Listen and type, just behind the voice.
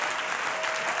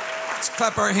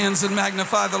Clap our hands and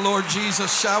magnify the Lord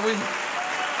Jesus, shall we?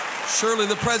 Surely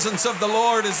the presence of the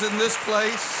Lord is in this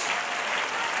place.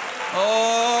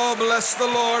 Oh, bless the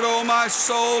Lord, oh my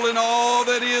soul, and all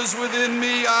that is within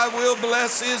me. I will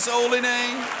bless his holy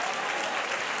name.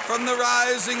 From the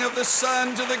rising of the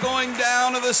sun to the going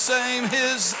down of the same,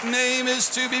 his name is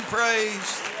to be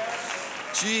praised.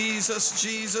 Jesus,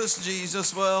 Jesus,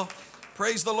 Jesus. Well,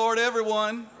 praise the Lord,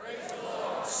 everyone. Praise the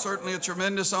Lord. Certainly a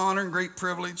tremendous honor and great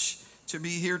privilege to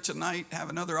be here tonight, have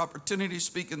another opportunity to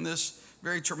speak in this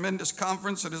very tremendous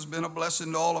conference that has been a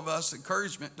blessing to all of us,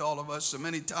 encouragement to all of us so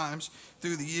many times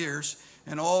through the years.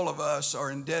 And all of us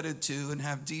are indebted to and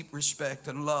have deep respect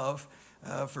and love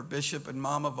for Bishop and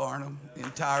Mama Varnum, the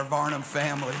entire Varnum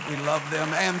family. We love them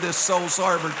and this Souls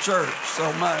Harbor Church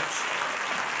so much.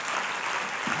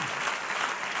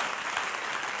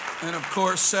 And of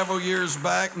course, several years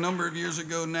back, a number of years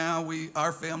ago now,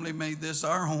 our family made this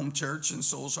our home church, and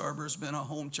Souls Harbor has been a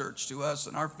home church to us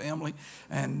and our family.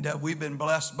 And we've been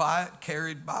blessed by it,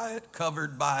 carried by it,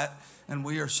 covered by it. And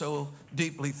we are so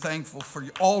deeply thankful for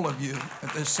all of you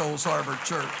at this Souls Harbor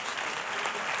Church.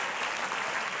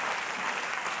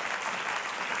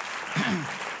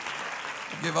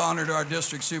 Give honor to our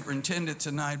district superintendent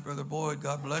tonight, Brother Boyd.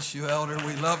 God bless you, Elder.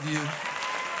 We love you.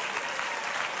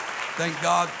 Thank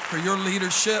God for your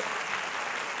leadership.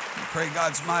 We pray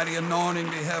God's mighty anointing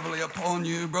be heavily upon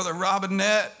you. Brother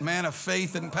Robinette, man of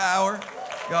faith and power.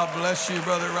 God bless you,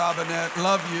 Brother Robinette.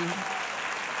 Love you.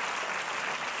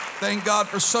 Thank God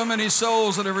for so many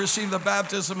souls that have received the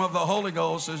baptism of the Holy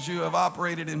Ghost as you have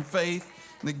operated in faith,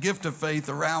 and the gift of faith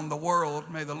around the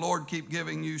world. May the Lord keep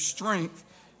giving you strength.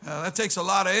 That takes a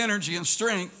lot of energy and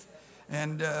strength,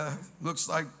 and looks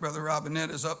like Brother Robinette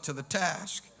is up to the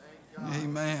task.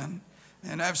 Amen.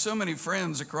 And I have so many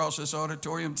friends across this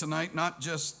auditorium tonight, not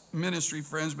just ministry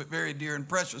friends, but very dear and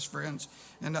precious friends.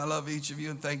 And I love each of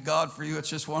you and thank God for you. It's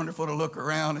just wonderful to look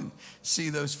around and see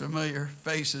those familiar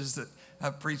faces that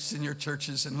I've preached in your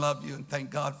churches and love you and thank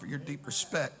God for your deep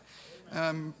respect.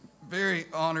 I'm very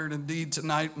honored indeed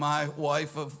tonight. My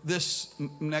wife of this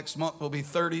next month will be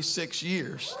 36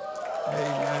 years.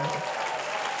 Amen.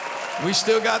 We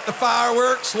still got the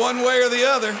fireworks one way or the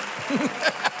other.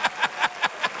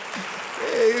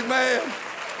 Amen.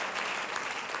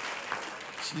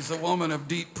 She's a woman of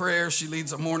deep prayer. She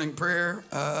leads a morning prayer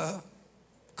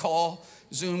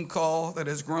Zoom call that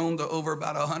has grown to over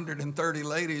about 130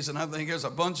 ladies. And I think there's a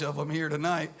bunch of them here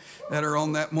tonight that are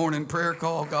on that morning prayer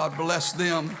call. God bless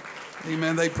them.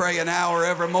 Amen. They pray an hour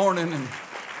every morning, and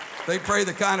they pray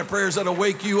the kind of prayers that'll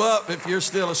wake you up if you're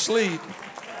still asleep.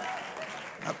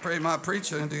 I pray my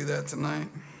preacher didn't do that tonight.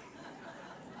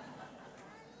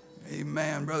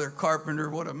 Amen. Brother Carpenter,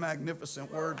 what a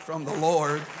magnificent word from the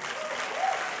Lord.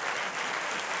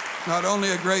 Not only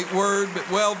a great word, but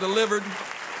well delivered,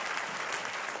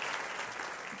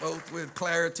 both with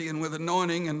clarity and with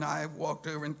anointing. And I walked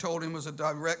over and told him it was a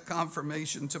direct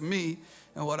confirmation to me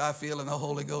and what I feel in the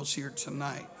Holy Ghost here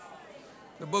tonight.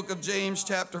 The book of James,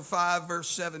 chapter 5, verse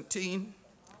 17.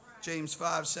 James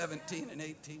 5, 17 and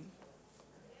 18.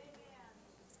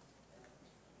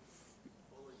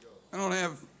 I don't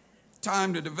have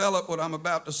time to develop what I'm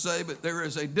about to say, but there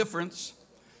is a difference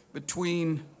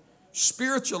between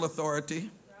spiritual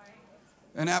authority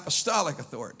and apostolic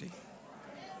authority.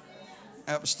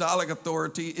 Apostolic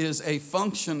authority is a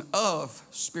function of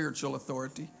spiritual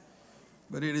authority,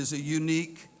 but it is a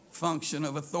unique function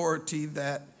of authority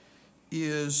that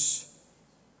is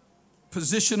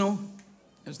positional,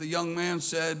 as the young man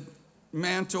said,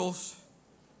 mantles,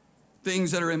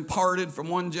 things that are imparted from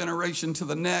one generation to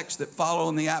the next that follow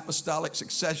in the apostolic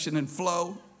succession and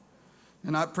flow.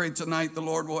 And I pray tonight the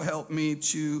Lord will help me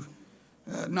to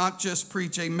not just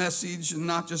preach a message and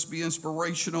not just be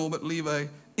inspirational, but leave an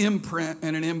imprint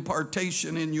and an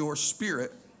impartation in your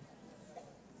spirit.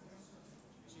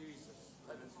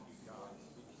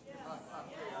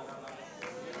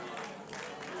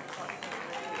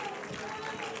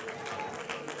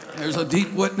 There's a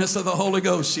deep witness of the Holy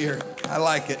Ghost here. I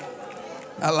like it.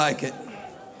 I like it.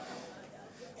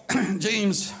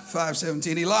 James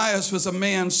 5:17. Elias was a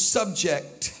man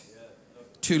subject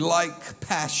to like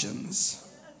passions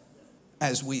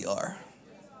as we are.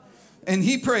 And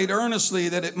he prayed earnestly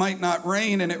that it might not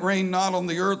rain, and it rained not on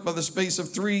the earth by the space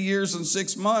of 3 years and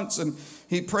 6 months. And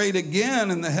he prayed again,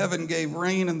 and the heaven gave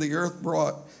rain, and the earth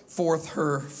brought forth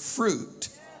her fruit.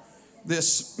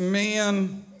 This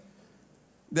man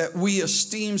that we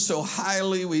esteem so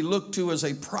highly, we look to as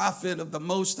a prophet of the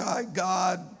Most High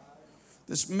God,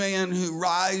 this man who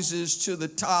rises to the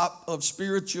top of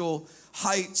spiritual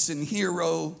heights and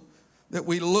hero that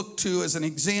we look to as an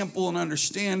example and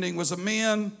understanding, was a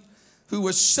man who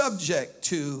was subject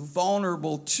to,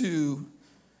 vulnerable to,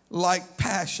 like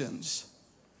passions.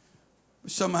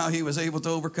 Somehow he was able to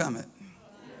overcome it.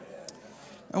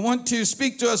 I want to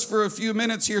speak to us for a few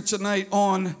minutes here tonight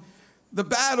on the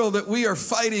battle that we are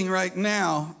fighting right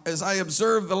now as I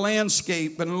observe the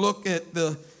landscape and look at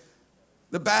the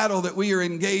battle that we are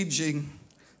engaging.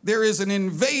 There is an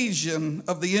invasion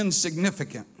of the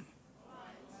insignificant.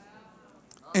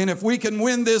 And if we can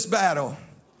win this battle,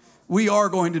 we are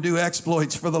going to do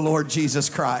exploits for the Lord Jesus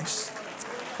Christ.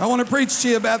 I want to preach to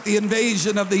you about the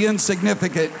invasion of the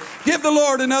insignificant. Give the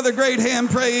Lord another great hand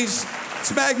praise.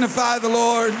 Let's magnify the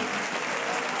Lord.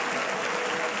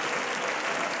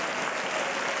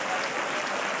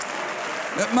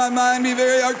 Let my mind be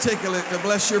very articulate to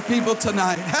bless your people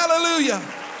tonight. Hallelujah.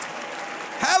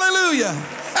 Hallelujah.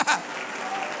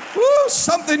 Woo,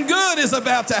 something good is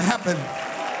about to happen.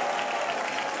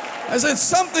 I said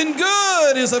something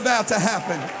good is about to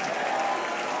happen.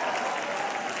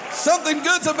 Something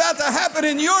good's about to happen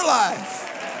in your life.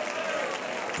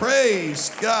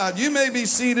 Praise God. You may be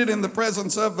seated in the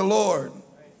presence of the Lord.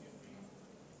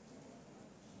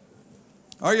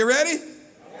 Are you ready?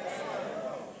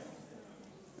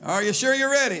 Are you sure you're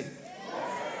ready?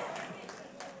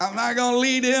 I'm not going to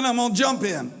lead in, I'm going to jump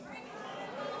in.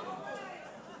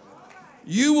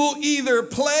 You will either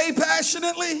play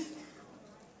passionately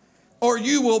or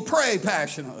you will pray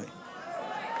passionately.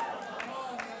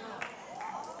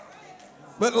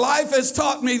 But life has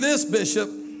taught me this, Bishop.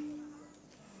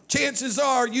 Chances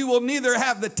are you will neither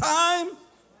have the time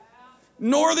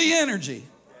nor the energy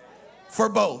for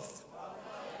both.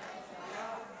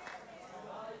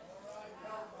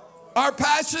 Our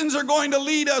passions are going to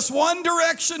lead us one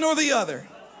direction or the other.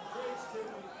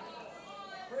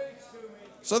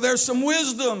 So there's some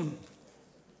wisdom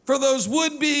for those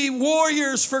would-be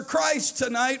warriors for Christ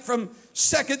tonight from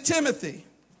 2 Timothy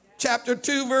chapter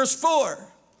 2, verse 4.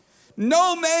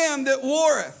 No man that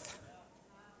warreth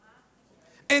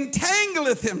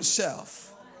entangleth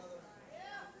himself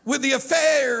with the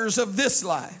affairs of this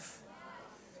life,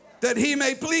 that he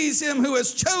may please him who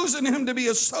has chosen him to be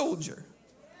a soldier.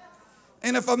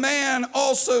 And if a man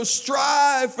also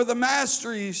strive for the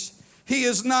masteries, he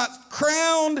is not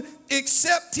crowned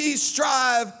except he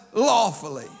strive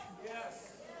lawfully.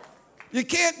 You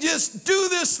can't just do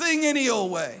this thing any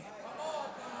old way.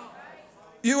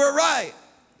 You were right.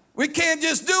 We can't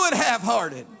just do it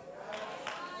half-hearted.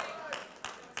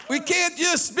 We can't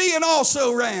just be an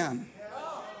also-ran.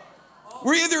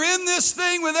 We're either in this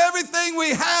thing with everything we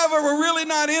have or we're really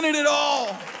not in it at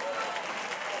all.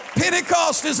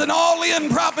 Pentecost is an all-in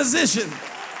proposition.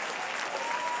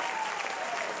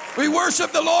 We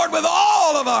worship the Lord with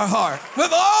all of our heart,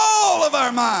 with all of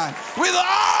our mind, with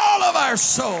all of our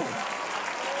soul.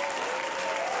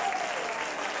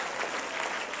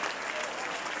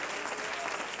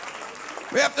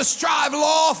 We have to strive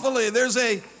lawfully. There's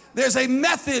a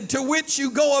method to which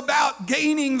you go about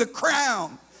gaining the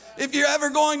crown. If you're ever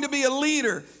going to be a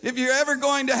leader, if you're ever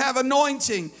going to have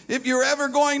anointing, if you're ever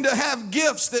going to have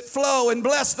gifts that flow and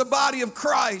bless the body of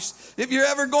Christ, if you're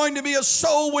ever going to be a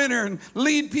soul winner and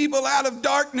lead people out of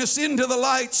darkness into the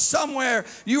light, somewhere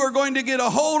you are going to get a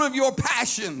hold of your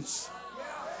passions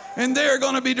and they're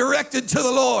going to be directed to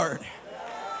the Lord.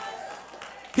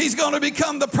 He's going to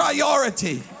become the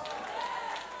priority.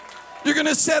 You're going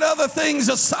to set other things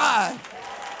aside.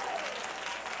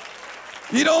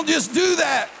 You don't just do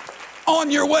that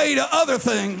on your way to other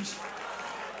things.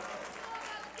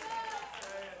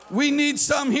 We need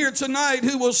some here tonight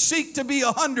who will seek to be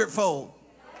 100-fold.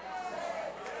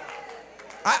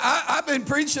 I've been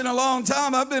preaching a long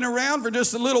time. I've been around for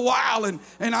just a little while, and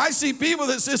I see people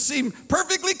that just seem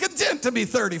perfectly content to be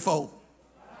 30-fold.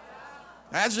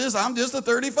 I'm just a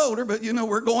 30-folder, but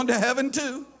we're going to heaven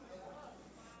too.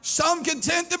 Some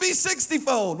content to be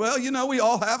 60-fold. Well, we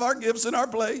all have our gifts in our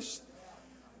place.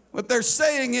 What they're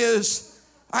saying is,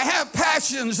 I have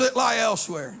passions that lie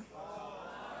elsewhere.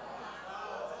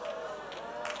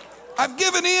 I've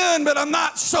given in, but I'm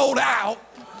not sold out.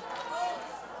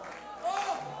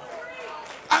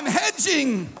 I'm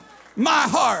hedging my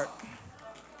heart.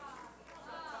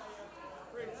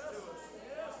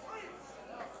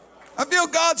 I feel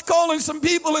God's calling some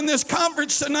people in this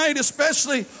conference tonight,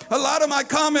 especially. A lot of my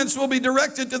comments will be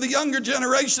directed to the younger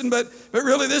generation, but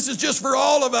really this is just for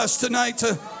all of us tonight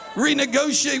to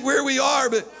renegotiate where we are.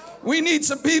 But we need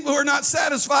some people who are not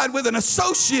satisfied with an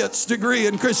associate's degree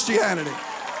in Christianity.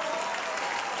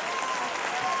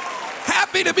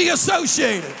 Happy to be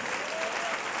associated.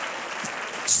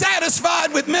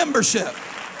 Satisfied with membership.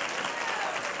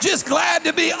 Just glad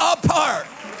to be a part.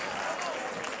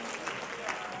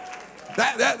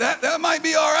 That might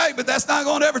be all right, but that's not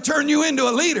going to ever turn you into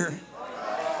a leader.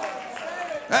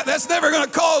 That's never going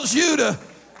to cause you to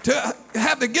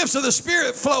have the gifts of the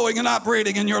Spirit flowing and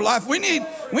operating in your life. We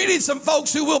need some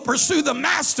folks who will pursue the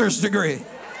master's degree.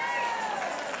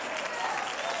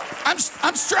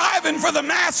 I'm striving for the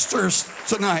master's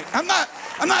tonight. I'm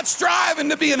not striving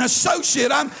to be an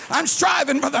associate. I'm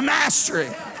striving for the mastery.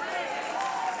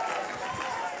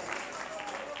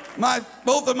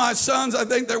 Both of my sons, I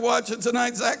think they're watching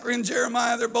tonight, Zachary and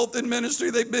Jeremiah, they're both in ministry.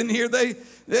 They've been here.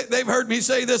 They've heard me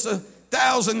say this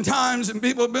 1,000 times, and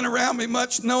people have been around me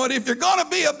much know it. If you're going to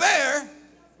be a bear,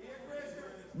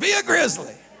 be a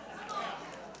grizzly.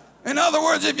 In other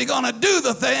words, if you're going to do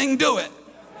the thing, do it.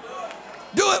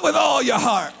 Do it with all your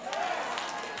heart.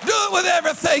 Do it with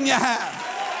everything you have.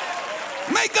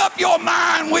 Make up your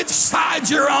mind which side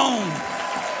you're on.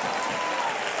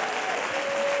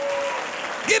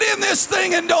 Get in this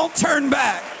thing and don't turn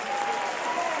back.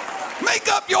 Make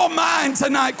up your mind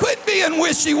tonight. Quit being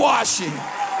wishy-washy.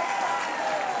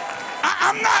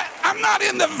 I'm not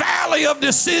in the valley of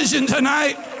decision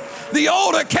tonight. The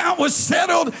old account was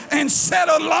settled and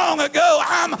settled long ago.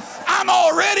 I'm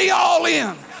already all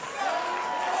in.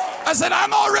 I said,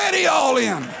 I'm already all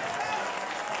in.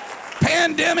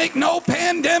 Pandemic, no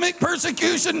pandemic.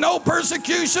 Persecution, no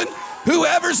persecution.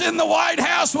 Whoever's in the White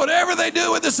House, whatever they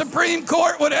do with the Supreme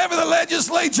Court, whatever the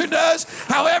legislature does,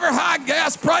 however high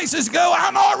gas prices go,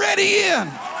 I'm already in.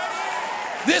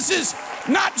 This is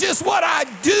not just what I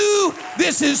do,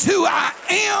 this is who I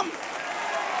am.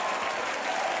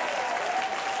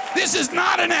 This is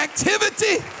not an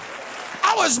activity.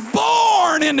 I was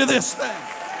born into this thing.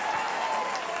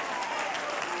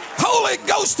 Holy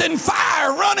Ghost and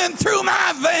fire running through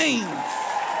my veins.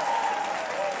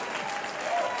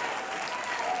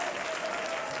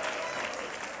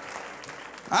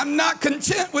 I'm not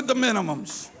content with the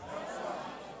minimums.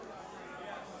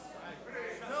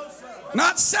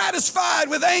 Not satisfied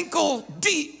with ankle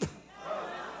deep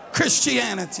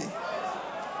Christianity.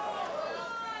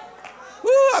 Woo,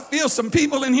 I feel some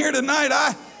people in here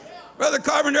tonight. Brother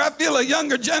Carpenter, I feel a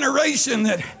younger generation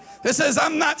that says,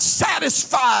 I'm not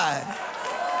satisfied.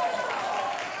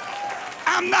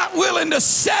 I'm not willing to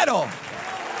settle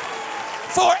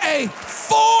for a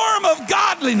form of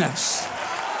godliness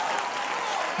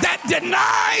that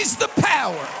denies the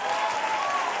power.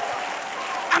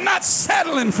 I'm not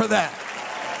settling for that.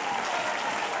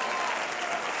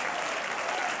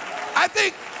 I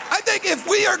think if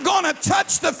we are going to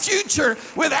touch the future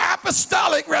with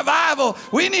apostolic revival,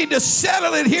 we need to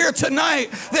settle it here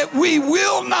tonight that we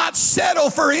will not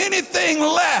settle for anything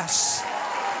less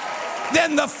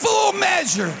than the full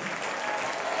measure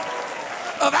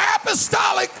of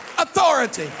apostolic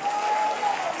authority,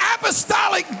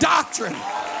 apostolic doctrine,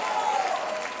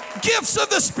 gifts of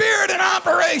the Spirit in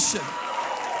operation,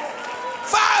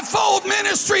 fivefold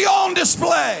ministry on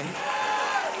display.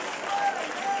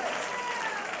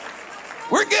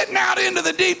 We're getting out into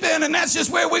the deep end, and that's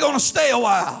just where we're going to stay a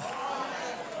while.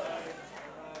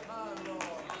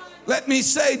 Let me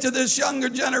say to this younger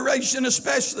generation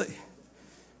especially,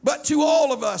 but to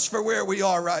all of us for where we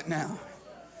are right now,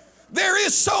 there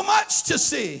is so much to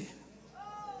see.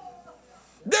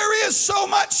 There is so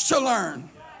much to learn.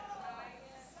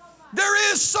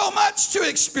 There is so much to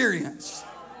experience.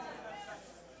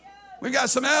 We got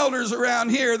some elders around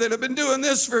here that have been doing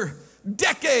this for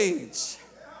decades.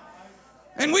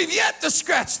 And we've yet to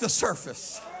scratch the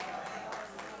surface.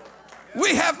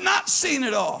 We have not seen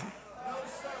it all.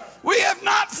 We have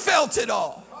not felt it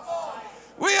all.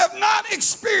 We have not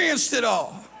experienced it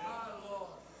all.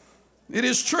 It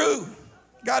is true.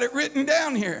 Got it written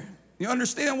down here. You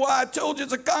understand why I told you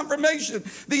it's a confirmation?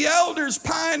 The elders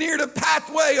pioneered a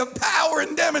pathway of power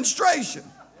and demonstration.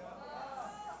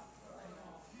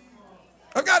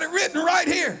 I've got it written right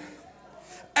here.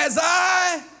 As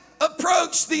I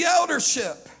approach the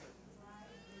eldership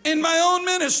in my own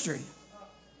ministry,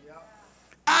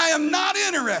 I am not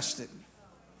interested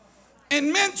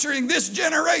in mentoring this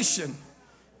generation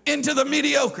into the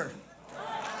mediocre.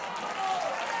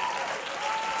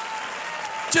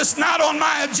 Just not on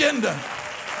my agenda.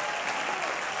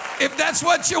 If that's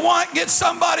what you want, get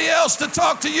somebody else to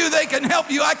talk to you. They can help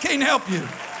you. I can't help you.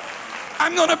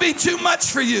 I'm going to be too much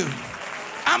for you.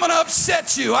 I'm going to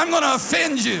upset you. I'm going to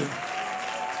offend you.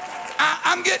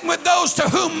 I'm getting with those to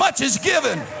whom much is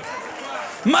given,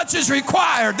 much is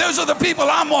required. Those are the people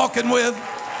I'm walking with.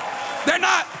 They're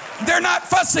not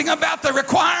fussing about the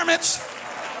requirements.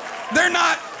 They're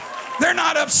not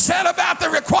upset about the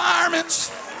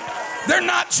requirements. They're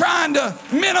not trying to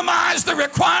minimize the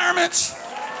requirements.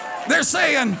 They're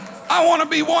saying, I want to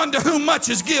be one to whom much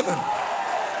is given.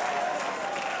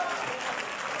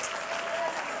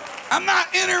 I'm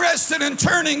not interested in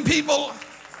turning people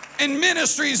and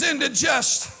ministries into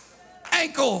just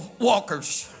ankle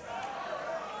walkers.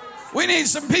 We need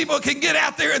some people who can get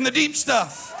out there in the deep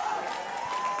stuff.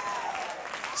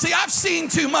 See, I've seen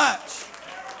too much.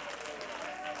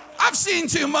 I've seen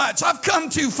too much. I've come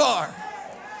too far.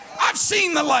 I've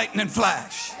seen the lightning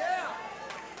flash.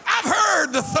 I've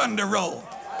heard the thunder roll.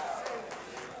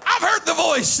 I've heard the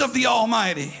voice of the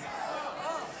Almighty.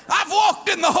 I've walked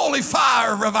in the holy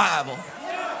fire of revival.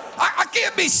 I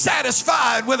can't be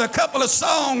satisfied with a couple of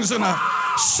songs and a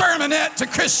sermonette to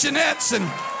Christianettes and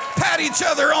pat each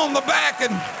other on the back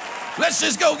and let's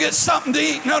just go get something to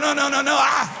eat. No.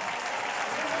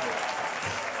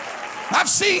 I've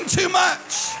seen too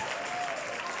much.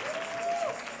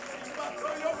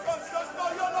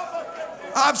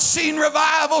 I've seen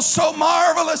revival so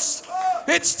marvelous,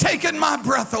 it's taken my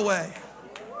breath away.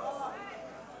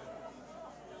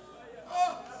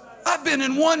 I've been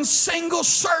in one single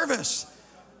service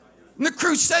in the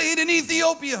crusade in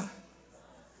Ethiopia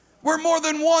where more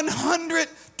than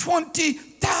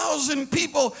 120,000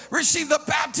 people received the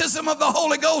baptism of the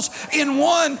Holy Ghost in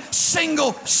one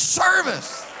single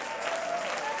service.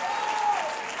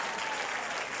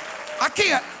 I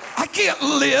can't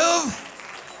live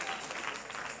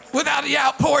without the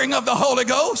outpouring of the Holy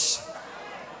Ghost.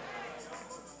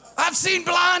 I've seen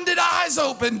blinded eyes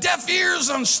open, deaf ears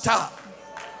unstopped.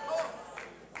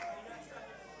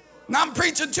 Now I'm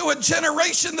preaching to a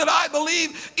generation that I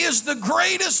believe is the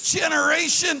greatest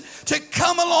generation to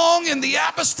come along in the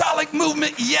apostolic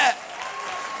movement yet.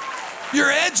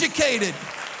 You're educated,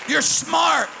 you're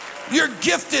smart, you're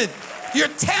gifted, you're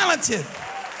talented,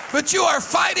 but you are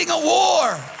fighting a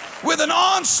war with an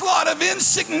onslaught of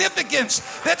insignificance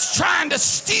that's trying to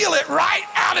steal it right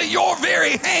out of your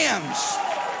very hands.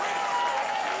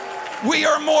 We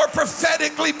are more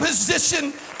prophetically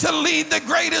positioned to lead the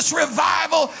greatest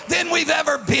revival than we've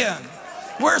ever been.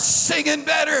 We're singing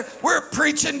better. We're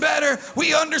preaching better.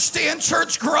 We understand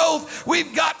church growth.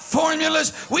 We've got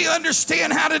formulas. We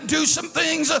understand how to do some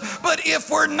things. But if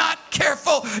we're not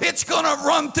careful, it's going to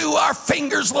run through our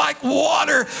fingers like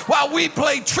water while we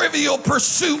play Trivial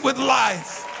Pursuit with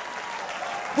life.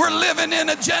 We're living in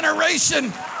a generation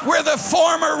where the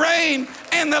former rain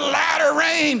and the latter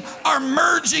rain are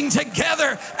merging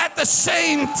together at the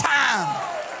same time.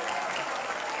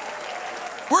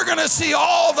 We're going to see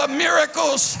all the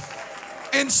miracles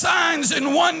and signs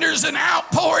and wonders and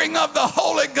outpouring of the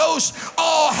Holy Ghost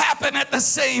all happen at the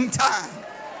same time.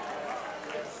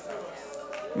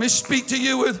 Let me speak to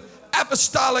you with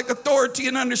apostolic authority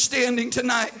and understanding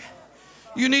tonight.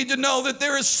 You need to know that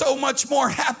there is so much more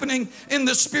happening in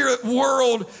the spirit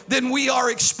world than we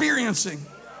are experiencing.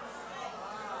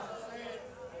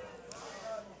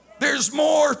 There's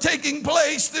more taking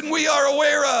place than we are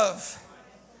aware of.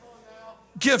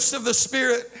 Gifts of the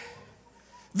Spirit,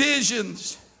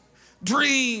 visions,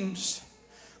 dreams,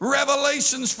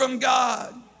 revelations from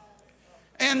God,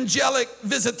 angelic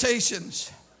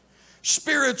visitations,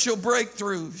 spiritual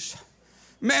breakthroughs,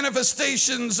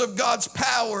 manifestations of God's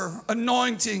power,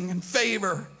 anointing, and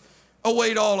favor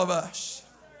await all of us.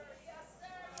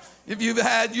 If you've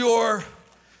had your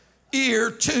ear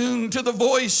tuned to the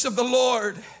voice of the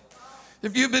Lord,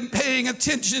 if you've been paying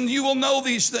attention, you will know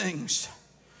these things.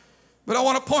 But I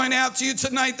want to point out to you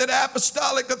tonight that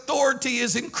apostolic authority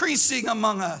is increasing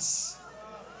among us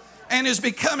and is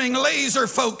becoming laser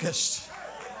focused.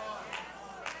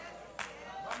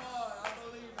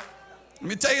 Let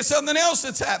me tell you something else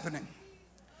that's happening.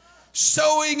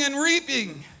 Sowing and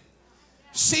reaping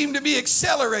seem to be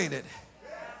accelerated.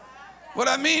 What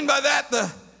I mean by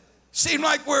that, seem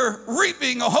like we're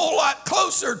reaping a whole lot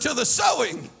closer to the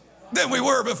sowing than we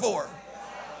were before.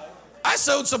 I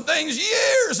sowed some things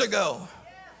years ago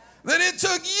that it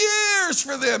took years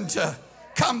for them to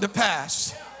come to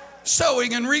pass.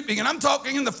 Sowing and reaping. And I'm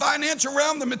talking in the financial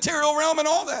realm, the material realm, and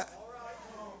all that.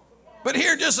 But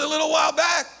here just a little while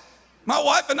back, my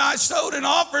wife and I sowed an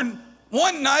offering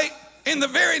one night, and the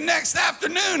very next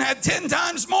afternoon had 10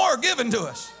 times more given to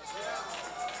us.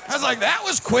 I was like, that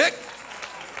was quick.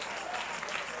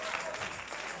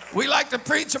 We like to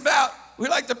preach about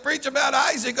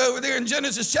Isaac over there in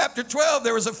Genesis chapter 12.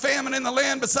 There was a famine in the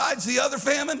land besides the other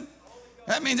famine.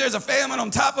 That means there's a famine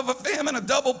on top of a famine, a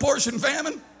double portion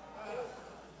famine.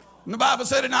 And the Bible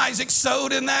said, and Isaac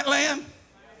sowed in that land.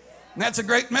 And that's a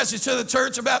great message to the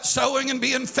church about sowing and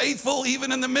being faithful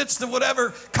even in the midst of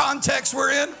whatever context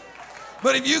we're in.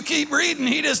 But if you keep reading,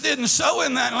 he just didn't sow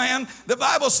in that land. The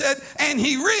Bible said, and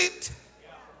he reaped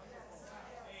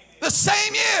the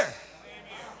same year.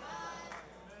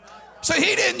 So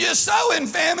he didn't just sow in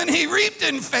famine, he reaped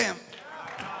in famine.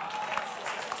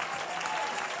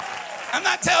 I'm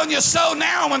not telling you sow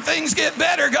now. When things get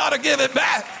better, God will give it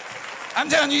back. I'm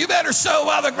telling you, you better sow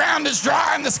while the ground is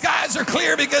dry and the skies are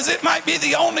clear, because it might be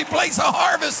the only place of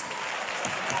harvest.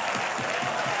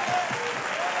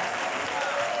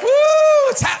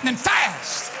 Woo, it's happening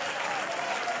fast.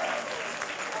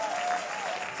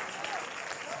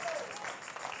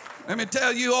 Let me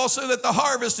tell you also that the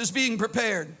harvest is being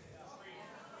prepared.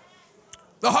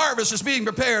 The harvest is being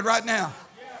prepared right now.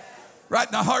 Right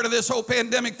in the heart of this whole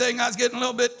pandemic thing, I was getting a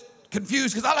little bit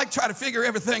confused because I like to try to figure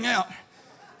everything out.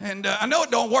 And I know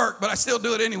it don't work, but I still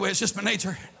do it anyway. It's just my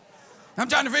nature. I'm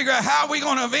trying to figure out how are we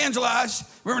going to evangelize.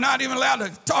 We're not even allowed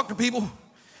to talk to people.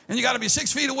 And you got to be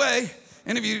 6 feet away.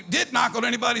 And if you did knock on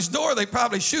anybody's door, they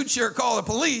probably shoot you or call the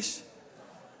police.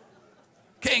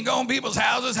 Can't go in people's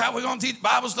houses. How are we going to teach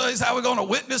Bible studies? How are we going to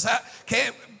witness?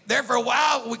 There for a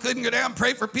while, we couldn't go down and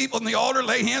pray for people in the altar,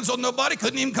 lay hands on nobody.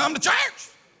 Couldn't even come to church.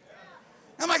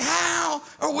 I'm like, how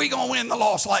are we going to win the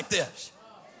lost like this?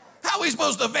 How are we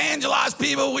supposed to evangelize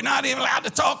people we're not even allowed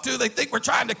to talk to? They think we're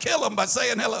trying to kill them by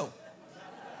saying hello.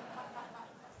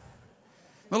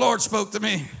 The Lord spoke to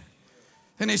me,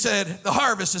 and he said, the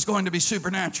harvest is going to be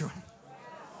supernatural.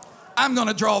 I'm going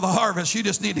to draw the harvest. You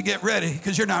just need to get ready,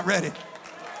 because you're not ready.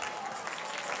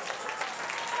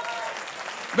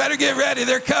 Better get ready.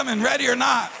 They're coming, ready or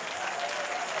not.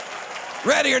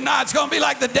 Ready or not. It's going to be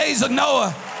like the days of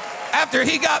Noah. After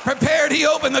he got prepared, he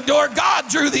opened the door. God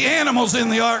drew the animals in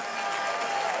the ark.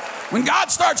 When God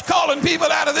starts calling people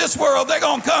out of this world, they're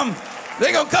going to come.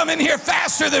 They're going to come in here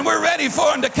faster than we're ready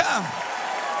for them to come.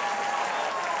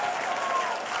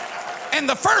 And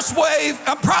the first wave,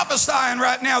 I'm prophesying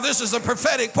right now. This is a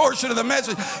prophetic portion of the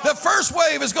message. The first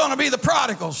wave is going to be the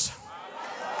prodigals.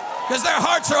 Because their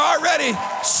hearts are already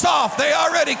soft. They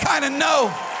already kind of know.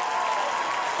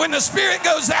 When the Spirit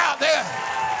goes out there,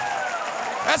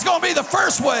 that's going to be the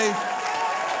first wave.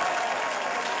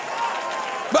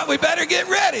 But we better get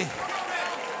ready.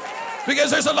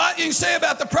 Because there's a lot you can say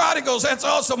about the prodigals. That's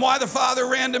awesome. Why the father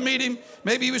ran to meet him.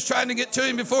 Maybe he was trying to get to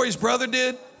him before his brother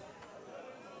did.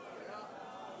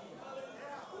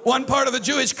 One part of the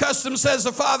Jewish custom says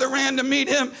the father ran to meet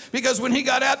him because when he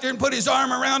got out there and put his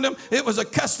arm around him, it was a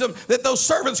custom that those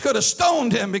servants could have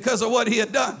stoned him because of what he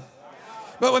had done.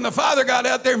 But when the father got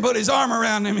out there and put his arm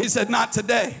around him, he said, not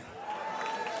today.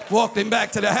 Walked him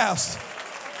back to the house.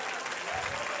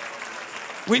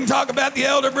 We can talk about the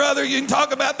elder brother, you can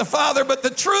talk about the father, but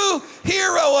the true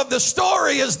hero of the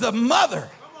story is the mother.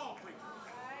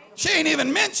 She ain't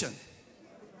even mentioned.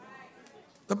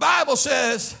 The Bible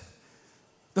says,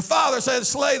 the father says,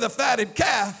 slay the fatted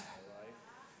calf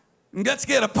and let's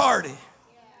get a party.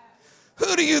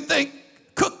 Who do you think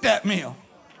cooked that meal?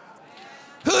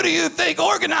 Who do you think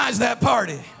organized that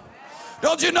party?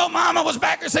 Don't you know mama was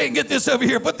back there saying, get this over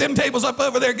here, put them tables up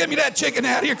over there, give me that chicken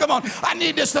out here, come on, I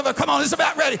need this stuff, come on, it's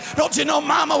about ready. Don't you know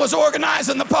mama was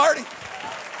organizing the party?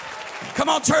 Come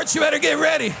on, church, you better get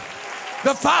ready.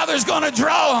 The father's going to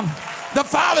draw him. The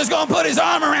father's going to put his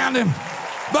arm around him.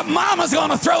 But mama's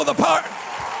going to throw the party.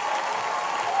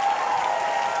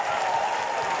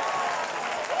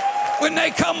 When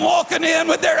they come walking in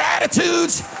with their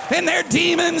attitudes and their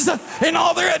demons and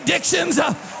all their addictions,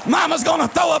 mama's going to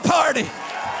throw a party. Woo,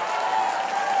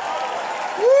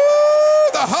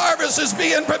 the harvest is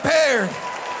being prepared.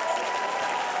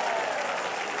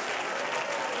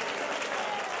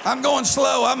 I'm going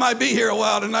slow. I might be here a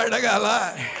while tonight. I got a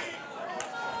lot.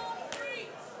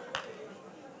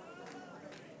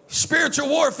 Spiritual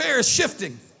warfare is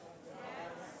shifting.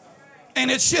 And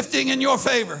it's shifting in your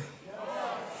favor.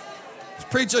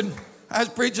 I was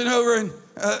preaching over in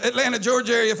Atlanta,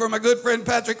 Georgia area for my good friend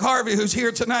Patrick Harvey, who's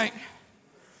here tonight.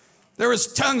 There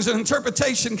was tongues and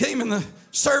interpretation came in the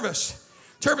service.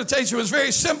 Interpretation was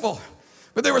very simple,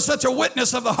 but there was such a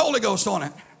witness of the Holy Ghost on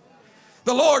it.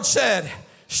 The Lord said,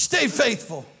 stay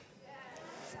faithful.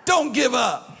 Don't give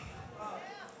up.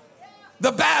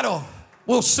 The battle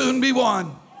will soon be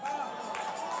won.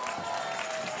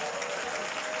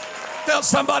 Felt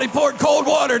somebody poured cold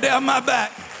water down my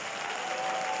back.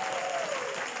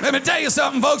 Let me tell you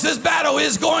something, folks. This battle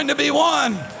is going to be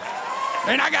won.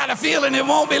 And I got a feeling it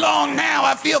won't be long now.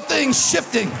 I feel things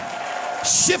shifting.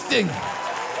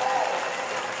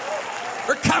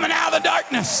 We're coming out of the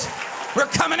darkness. We're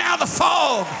coming out of the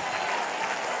fog.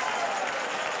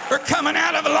 We're coming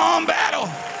out of a long battle.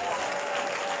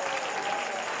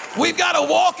 We've got to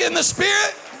walk in the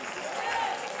Spirit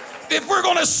if we're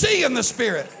going to see in the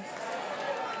Spirit.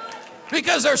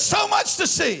 Because there's so much to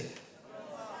see.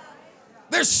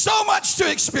 There's so much to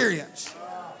experience.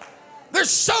 There's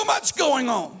so much going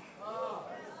on.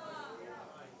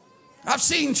 I've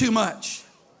seen too much.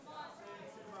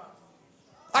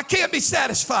 I can't be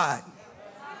satisfied.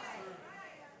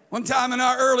 One time in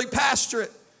our early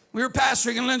pastorate, we were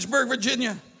pastoring in Lynchburg,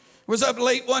 Virginia. Was up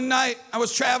late one night. I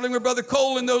was traveling with Brother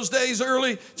Cole in those days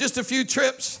early, just a few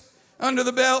trips under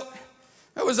the belt.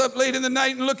 I was up late in the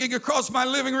night and looking across my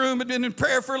living room, had been in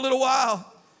prayer for a little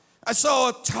while. I saw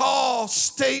a tall,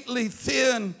 stately,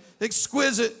 thin,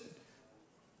 exquisite,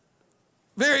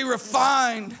 very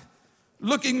refined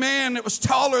looking man that was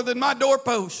taller than my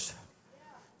doorpost.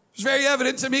 It was very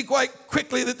evident to me quite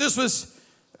quickly that this was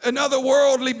another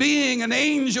worldly being, an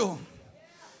angel.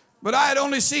 But I had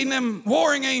only seen them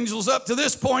warring angels up to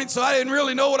this point, so I didn't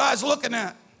really know what I was looking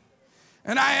at.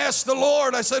 And I asked the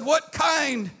Lord, I said, what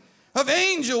kind of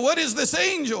angel? What is this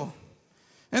angel?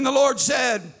 And the Lord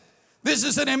said, this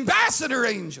is an ambassador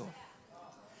angel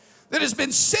that has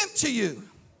been sent to you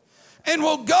and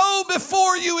will go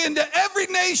before you into every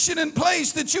nation and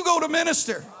place that you go to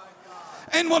minister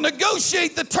and will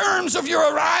negotiate the terms of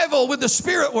your arrival with the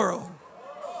spirit world.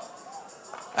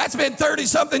 That's been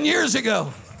 30-something years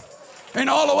ago. And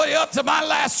all the way up to my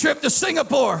last trip to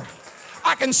Singapore,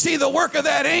 I can see the work of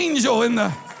that angel in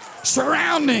the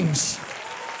surroundings.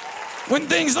 When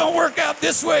things don't work out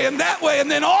this way and that way, and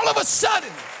then all of a sudden,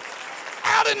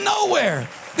 out of nowhere,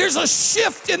 there's a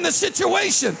shift in the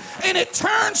situation, and it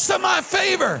turns to my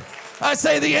favor. I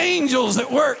say the angel's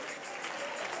at work,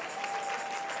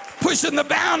 pushing the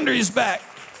boundaries back.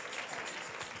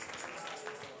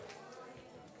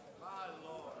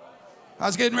 I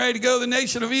was getting ready to go to the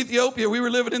nation of Ethiopia. We were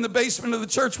living in the basement of the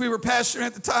church we were pastoring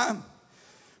at the time.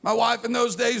 My wife in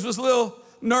those days was a little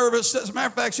nervous. As a matter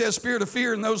of fact, she had a spirit of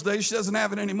fear in those days. She doesn't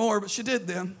have it anymore, but she did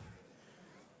then.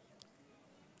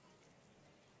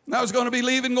 And I was going to be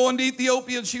leaving, going to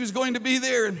Ethiopia, and she was going to be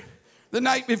there. And the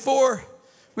night before,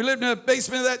 we lived in the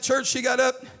basement of that church. She got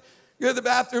up, go to the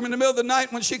bathroom in the middle of the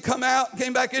night. When she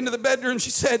came back into the bedroom,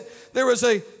 she said there was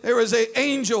a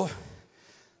angel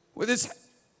with his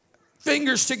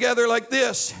fingers together like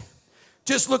this,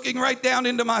 just looking right down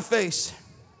into my face.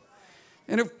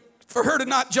 And for her to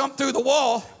not jump through the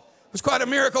wall was quite a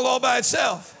miracle all by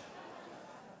itself.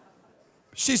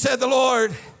 She said the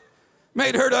Lord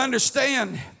made her to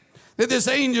understand that this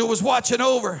angel was watching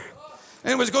over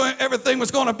and everything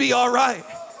was going to be all right.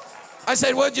 I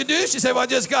said, what'd you do? She said, well, I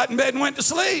just got in bed and went to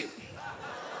sleep.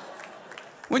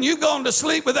 When you've gone to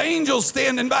sleep with angels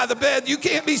standing by the bed, you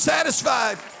can't be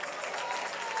satisfied.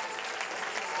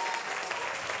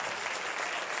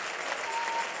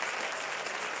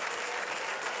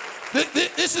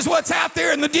 This is what's out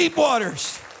there in the deep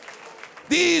waters.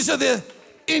 These are the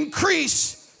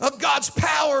increase of God's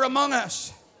power among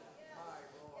us.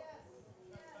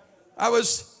 I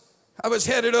was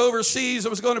headed overseas. I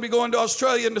was going to be going to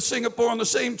Australia and to Singapore on the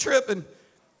same trip, and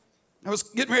I was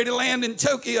getting ready to land in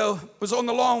Tokyo. Was on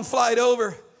the long flight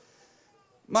over.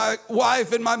 My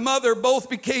wife and my mother both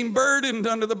became burdened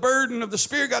under the burden of the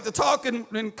Spirit, got to talking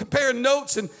and comparing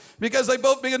notes, and because they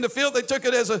both began to feel, they took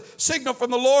it as a signal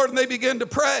from the Lord, and they began to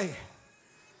pray.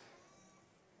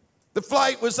 The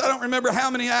flight was, I don't remember how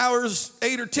many hours,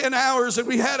 8 or 10 hours, and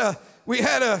we had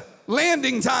a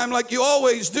landing time like you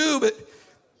always do, but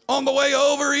on the way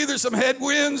over, either some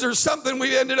headwinds or something,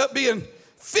 we ended up being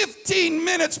 15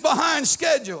 minutes behind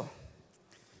schedule.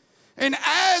 And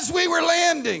as we were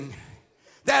landing,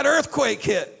 that earthquake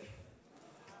hit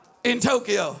in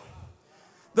Tokyo.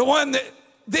 The one that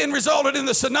then resulted in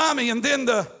the tsunami and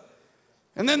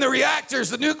then the reactors,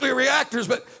 the nuclear reactors.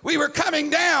 But we were coming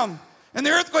down and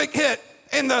the earthquake hit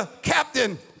and the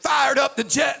captain fired up the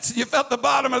jets. You felt the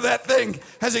bottom of that thing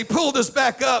as he pulled us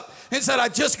back up and said, I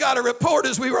just got a report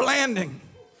as we were landing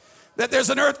that there's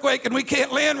an earthquake and we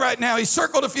can't land right now. He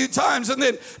circled a few times and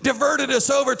then diverted us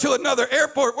over to another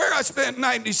airport where I spent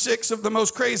 96 of the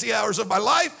most crazy hours of my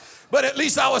life, but at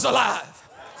least I was alive.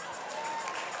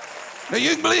 Now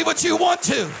you can believe what you want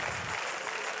to,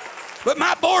 but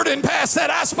my boarding pass said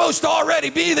I was supposed to already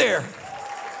be there.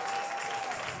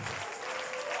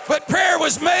 But prayer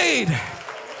was made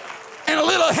and a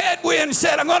little headwind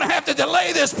said, I'm going to have to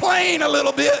delay this plane a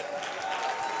little bit.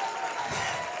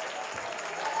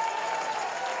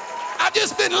 I've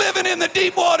just been living in the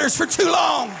deep waters for too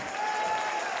long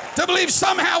to believe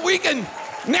somehow we can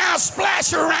now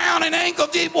splash around in ankle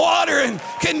deep water and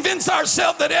convince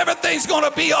ourselves that everything's going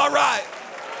to be all right.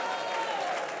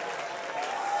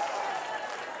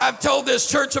 I've told this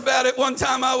church about it. One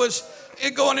time I was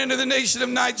going into the nation of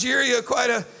Nigeria, quite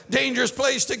a dangerous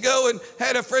place to go, and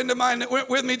had a friend of mine that went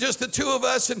with me, just the two of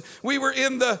us, and we were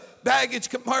in the baggage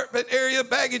compartment area,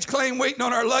 baggage claim, waiting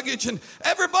on our luggage, and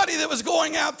everybody that was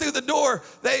going out through the door,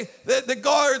 the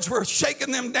guards were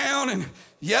shaking them down and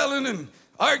yelling and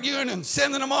arguing and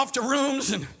sending them off to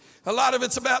rooms, and A lot of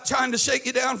it's about trying to shake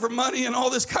you down for money and all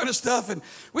this kind of stuff. And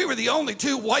we were the only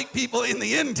two white people in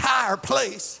the entire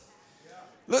place.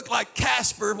 Looked like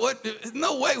Casper.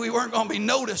 No way we weren't going to be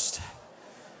noticed.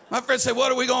 My friend said,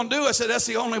 what are we going to do? I said, that's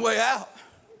the only way out.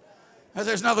 I said,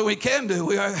 there's nothing we can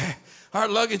do. Our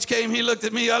luggage came. He looked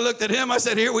at me. I looked at him. I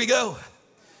said, here we go.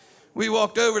 We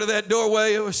walked over to that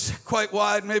doorway. It was quite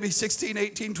wide, maybe 16,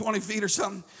 18, 20 feet or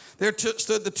something. There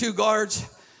stood the two guards.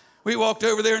 We walked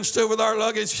over there and stood with our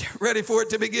luggage ready for it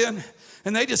to begin.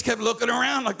 And they just kept looking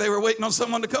around like they were waiting on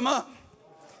someone to come up.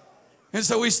 And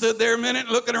so we stood there a minute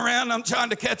looking around. I'm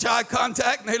trying to catch eye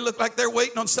contact, and they look like they're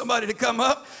waiting on somebody to come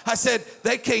up. I said,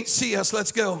 they can't see us.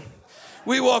 Let's go.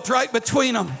 We walked right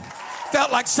between them.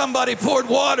 Felt like somebody poured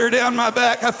water down my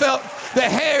back. I felt the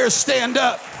hairs stand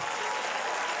up.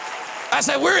 I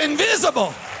said, we're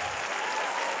invisible.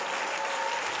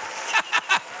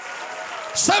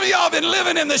 Some of y'all been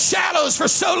living in the shadows for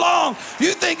so long,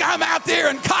 you think I'm out there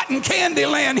in cotton candy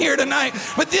land here tonight.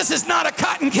 But this is not a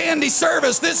cotton candy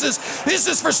service. This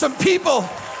is for some people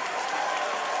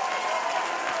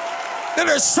that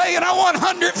are saying, I want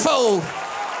hundredfold.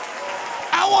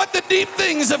 I want the deep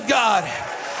things of God.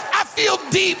 I feel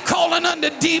deep calling unto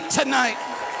deep tonight.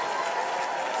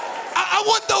 I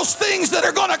want those things that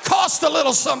are going to cost a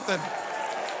little something.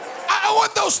 I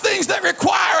want those things that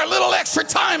require a little extra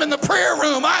time in the prayer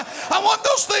room. I want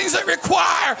those things that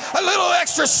require a little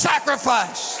extra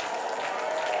sacrifice.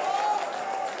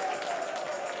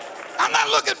 I'm not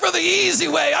looking for the easy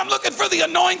way. I'm looking for the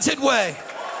anointed way.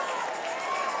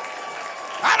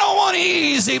 I don't want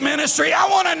easy ministry. I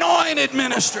want anointed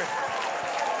ministry.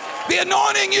 The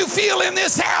anointing you feel in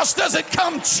this house doesn't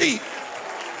come cheap.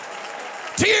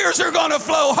 Tears are going to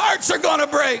flow. Hearts are going to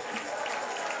break.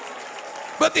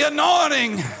 But the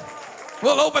anointing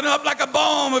will open up like a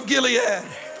balm of Gilead.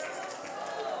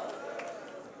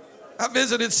 I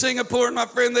visited Singapore, and my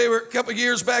friend, a couple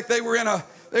years back, they were in a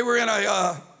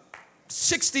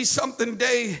 60-something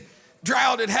day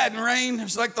drought. It hadn't rained. It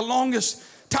was like the longest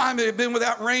time it had been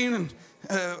without rain, and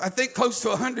I think close to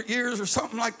 100 years or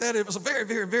something like that. It was a very,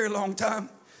 very, very long time.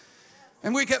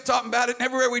 And we kept talking about it, and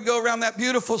everywhere we'd go around that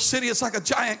beautiful city, it's like a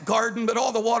giant garden, but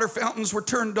all the water fountains were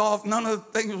turned off. None of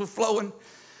the things were flowing.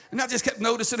 And I just kept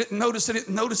noticing it and noticing it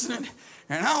and noticing it.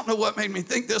 And I don't know what made me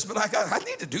think this, but I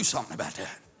need to do something about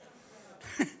that.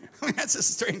 I mean, that's a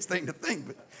strange thing to think,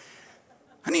 but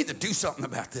I need to do something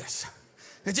about this.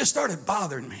 It just started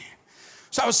bothering me.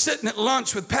 So I was sitting at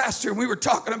lunch with Pastor, and we were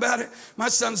talking about it. My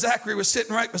son Zachary was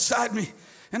sitting right beside me.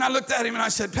 And I looked at him and I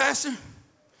said, Pastor,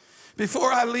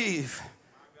 before I leave,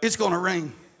 it's going to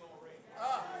rain.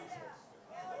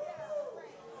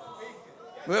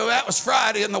 Well, that was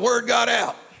Friday, and the word got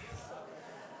out.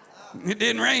 It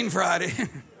didn't rain Friday.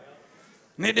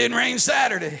 And it didn't rain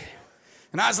Saturday.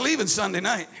 And I was leaving Sunday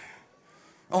night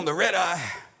on the red eye.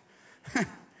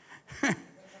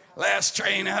 Last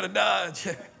train out of Dodge.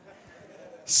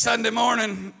 Sunday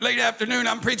morning, late afternoon,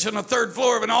 I'm preaching on the third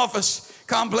floor of an office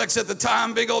complex at the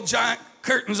time, big old giant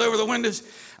curtains over the windows.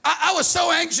 I was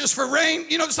so anxious for rain.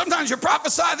 You know, sometimes you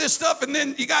prophesy this stuff and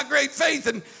then you got great faith,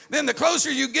 and then the closer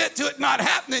you get to it not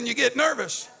happening, you get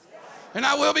nervous. And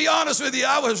I will be honest with you,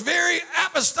 I was very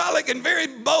apostolic and very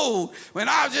bold when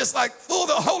I was just like full of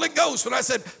the Holy Ghost when I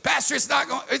said, Pastor,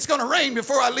 it's going to rain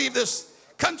before I leave this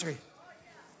country.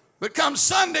 But come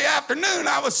Sunday afternoon,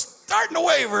 I was starting to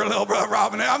waver a little, Brother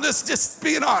Robin. I'm just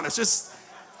being honest.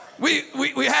 We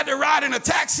had to ride in a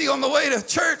taxi on the way to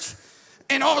church,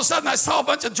 and all of a sudden I saw a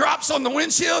bunch of drops on the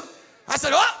windshield. I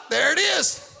said, oh, there it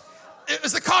is. It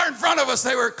was the car in front of us.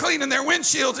 They were cleaning their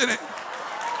windshields in it.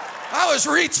 I was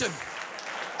reaching.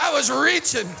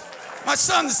 My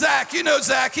son, Zach, you know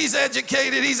Zach, he's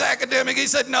educated, he's academic. He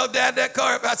said, no, Dad, that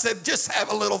car. I said, just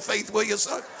have a little faith, will you,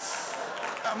 son?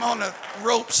 I'm on the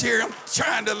ropes here. I'm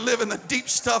trying to live in the deep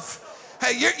stuff.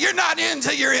 Hey, you're not in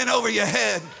till you're in over your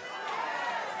head.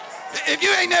 If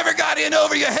you ain't never got in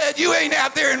over your head, you ain't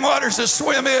out there in waters to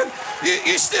swim in.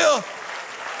 You still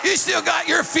got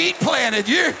your feet planted.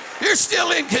 You're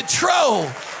still in control.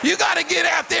 You got to get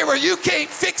out there where you can't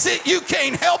fix it, you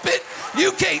can't help it,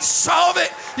 you can't solve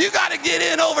it. You got to get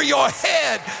in over your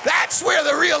head. That's where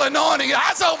the real anointing is.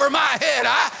 That's over my head.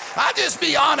 I just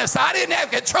be honest. I didn't have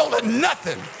control of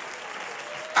nothing.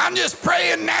 I'm just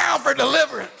praying now for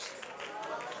deliverance.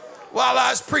 While I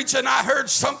was preaching, I heard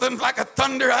something like a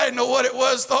thunder. I didn't know what it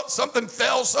was. Thought something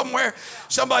fell somewhere.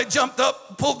 Somebody jumped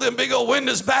up, pulled them big old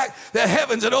windows back. The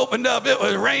heavens had opened up. It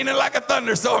was raining like a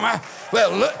thunderstorm.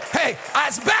 Well, look, hey, I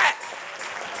was back.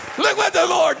 Look what the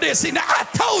Lord did. See, now I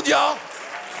told y'all.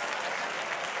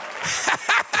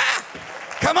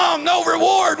 Come on, no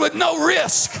reward with no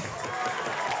risk.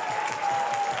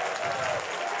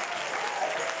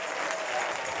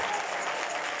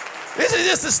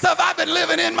 this is the stuff I've been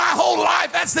living in my whole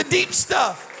life. That's the deep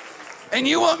stuff. And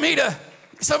you want me to,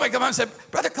 somebody come on and said,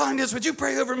 Brother Kleindienst, would you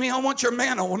pray over me? I want your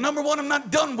mantle. Well, number one, I'm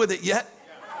not done with it yet.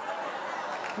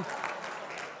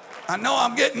 I know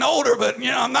I'm getting older, but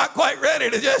I'm not quite ready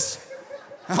to just,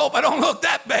 I hope I don't look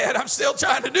that bad. I'm still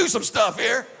trying to do some stuff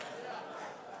here.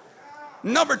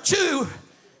 Number two,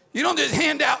 you don't just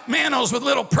hand out mantles with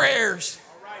little prayers,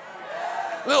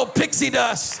 little pixie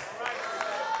dust.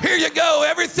 Here you go,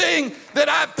 everything that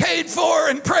I've paid for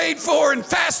and prayed for and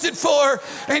fasted for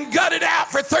and gutted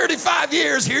out for 35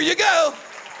 years, here you go.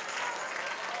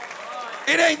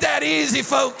 It ain't that easy,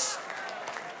 folks.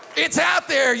 It's out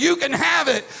there. You can have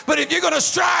it. But if you're going to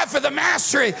strive for the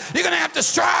mastery, you're going to have to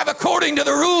strive according to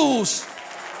the rules.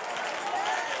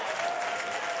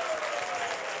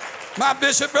 My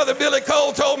bishop, Brother Billy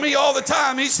Cole, told me all the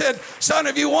time, he said, son,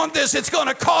 if you want this, it's going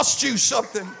to cost you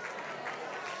something.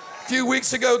 A few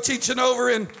weeks ago, teaching over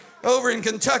in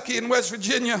Kentucky and West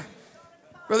Virginia,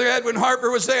 Brother Edwin Harper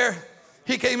was there.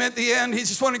 He came at the end. He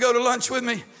just wanted to go to lunch with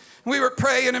me. We were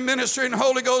praying and ministering, and the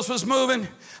Holy Ghost was moving.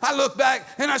 I looked back,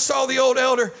 and I saw the old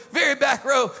elder, very back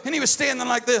row, and he was standing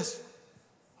like this.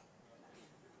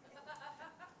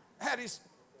 Had his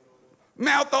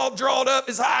mouth all drawn up,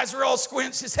 his eyes were all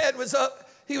squinched, his head was up.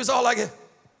 He was all like it.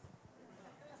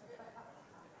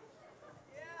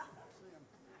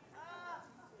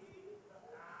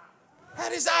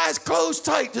 Had his eyes closed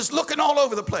tight, just looking all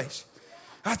over the place.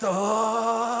 I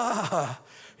thought,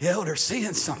 the elder's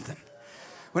seeing something.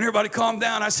 When everybody calmed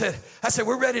down, I said,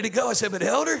 we're ready to go. I said, but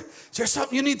elder, is there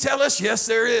something you need to tell us? Yes,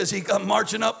 there is. He come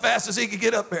marching up fast as he could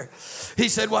get up there. He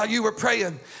said, while you were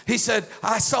praying, he said,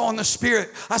 I saw in the spirit,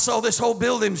 I saw this whole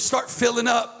building start filling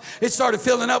up. It started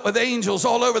filling up with angels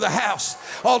all over the house,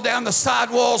 all down the side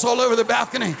walls, all over the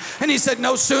balcony. And he said,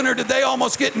 no sooner did they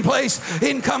almost get in place,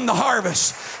 in come the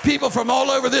harvest. People from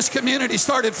all over this community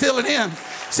started filling in.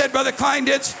 Said, Brother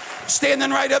Kleindienst, standing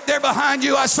right up there behind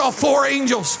you, I saw 4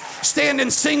 angels standing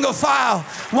single file.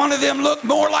 One of them looked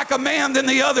more like a man than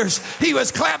the others. He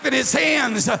was clapping his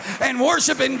hands and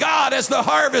worshiping God as the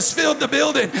harvest filled the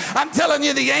building. I'm telling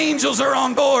you, the angels are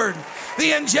on board.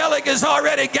 The angelic is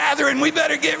already gathering. We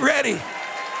better get ready.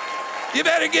 You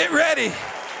better get ready.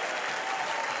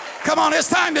 Come on, it's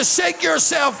time to shake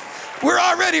yourself. We're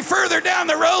already further down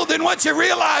the road than what you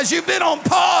realize. You've been on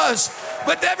pause,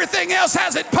 but everything else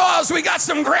hasn't paused. We got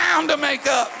some ground to make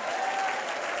up.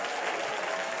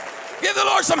 Give the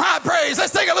Lord some high praise.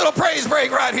 Let's take a little praise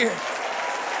break right here.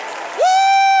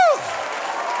 Woo!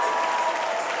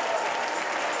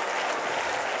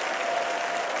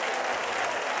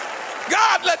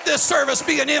 God, let this service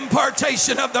be an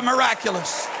impartation of the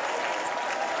miraculous.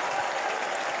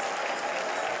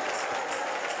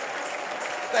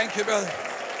 Thank you, brother.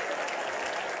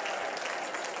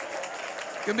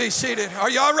 You can be seated.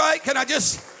 Are you all right? Can I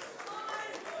just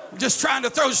trying to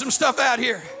throw some stuff out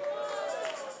here.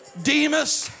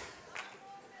 Demas,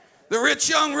 the rich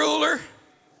young ruler,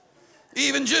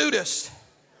 even Judas,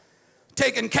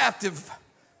 taken captive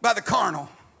by the carnal.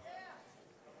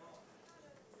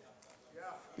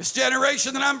 This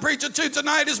generation that I'm preaching to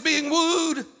tonight is being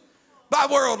wooed by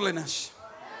worldliness.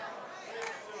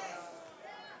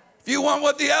 If you want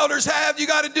what the elders have, you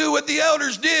got to do what the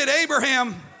elders did.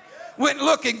 Abraham went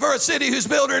looking for a city whose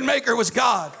builder and maker was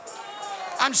God.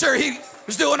 I'm sure he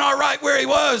was doing all right where he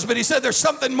was, but he said there's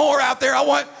something more out there.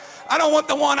 I don't want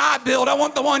the one I build. I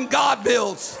want the one God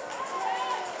builds.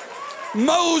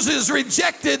 Moses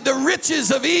rejected the riches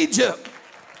of Egypt,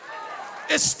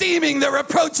 esteeming the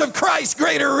reproach of Christ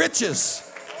greater riches.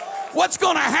 What's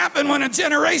going to happen when a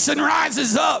generation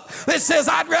rises up that says,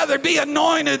 I'd rather be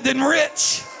anointed than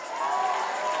rich?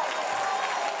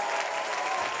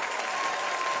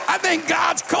 I think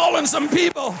God's calling some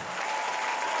people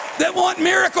that want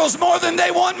miracles more than they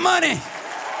want money.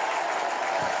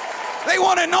 They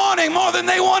want anointing more than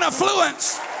they want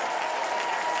affluence.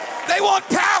 They want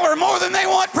power more than they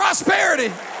want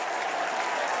prosperity.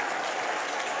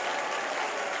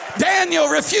 Daniel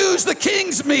refused the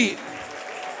king's meat.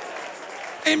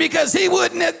 And because he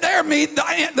wouldn't eat their meat,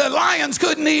 the lions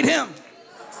couldn't eat him.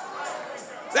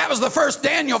 That was the first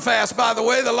Daniel fast, by the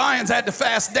way. The lions had to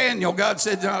fast Daniel. God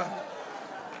said,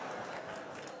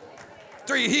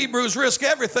 3 Hebrews risk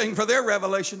everything for their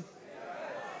revelation.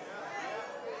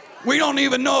 We don't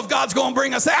even know if God's going to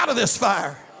bring us out of this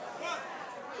fire.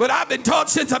 But I've been taught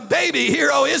since a baby, hear,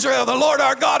 O Israel, the Lord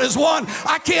our God is one.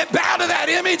 I can't bow to that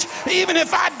image, even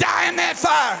if I die in that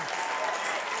fire.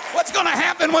 What's going to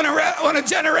happen when a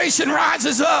generation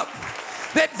rises up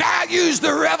that values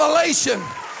the revelation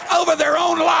over their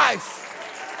own life?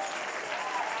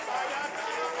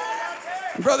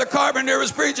 Brother Carpenter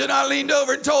was preaching. I leaned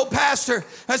over and told Pastor,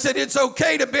 I said, it's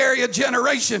okay to bury a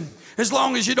generation as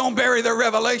long as you don't bury their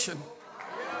revelation.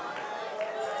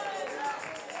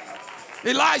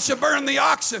 Elisha burned the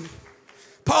oxen.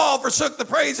 Paul forsook the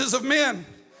praises of men.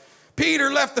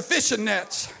 Peter left the fishing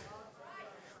nets.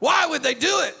 Why would they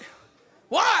do it?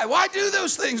 Why? Why do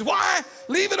those things? Why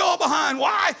leave it all behind?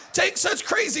 Why take such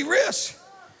crazy risks?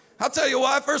 I'll tell you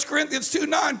why. 1 Corinthians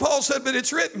 2:9, Paul said, but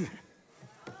it's written,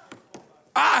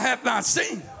 eye hath not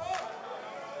seen,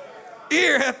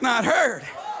 ear hath not heard,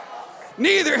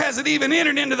 neither has it even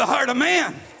entered into the heart of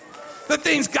man, the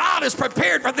things God has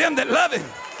prepared for them that love him.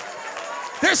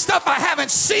 There's stuff I haven't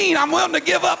seen. I'm willing to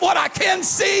give up what I can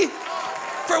see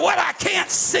for what I can't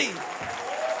see.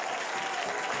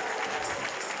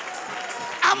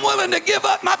 I'm willing to give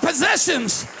up my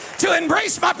possessions to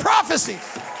embrace my prophecies.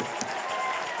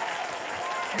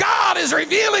 God is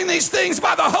revealing these things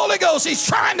by the Holy Ghost. He's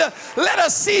trying to let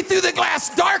us see through the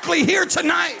glass darkly here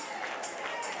tonight.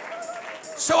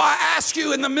 So I ask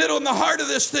you, in the middle and the heart of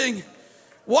this thing,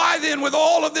 why then, with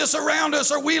all of this around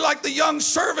us, are we like the young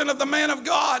servant of the man of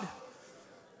God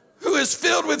who is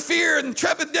filled with fear and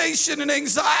trepidation and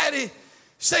anxiety,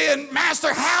 saying,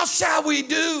 Master, how shall we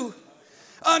do?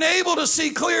 Unable to see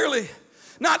clearly,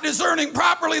 not discerning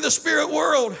properly the spirit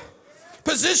world,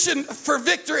 positioned for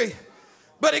victory,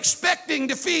 but expecting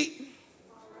defeat.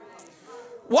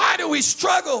 Why do we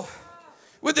struggle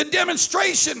with the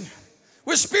demonstration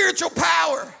with spiritual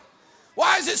power?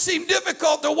 Why does it seem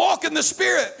difficult to walk in the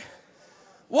Spirit?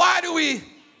 Why do we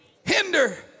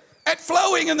hinder at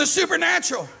flowing in the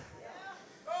supernatural?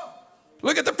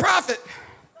 Look at the prophet.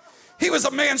 He was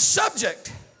a man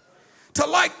subject to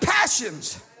like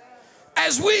passions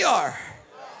as we are.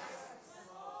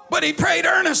 But he prayed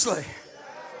earnestly.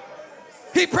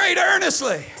 He prayed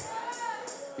earnestly.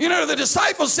 You know, the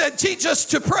disciples said, teach us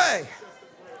to pray.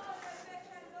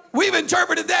 We've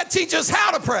interpreted that, teach us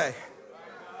how to pray.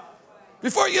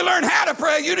 Before you learn how to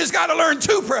pray, you just got to learn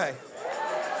to pray.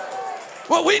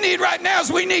 What we need right now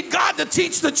is we need God to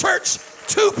teach the church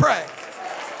to pray.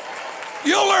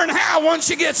 You'll learn how once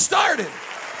you get started.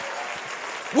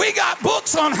 We got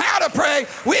books on how to pray.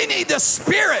 We need the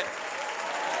Spirit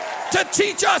to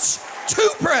teach us to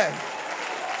pray.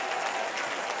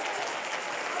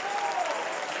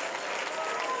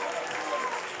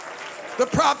 The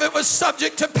prophet was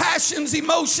subject to passions,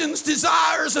 emotions,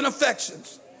 desires, and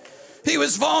affections. He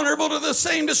was vulnerable to the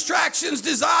same distractions,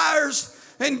 desires,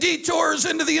 and detours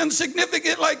into the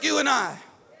insignificant like you and I.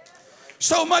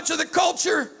 So much of the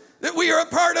culture that we are a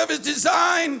part of is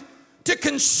designed to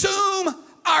consume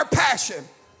our passion.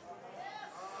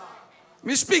 Let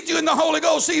me speak to you in the Holy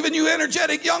Ghost, even you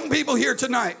energetic young people here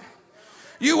tonight.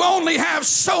 You only have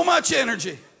so much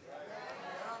energy.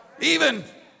 Even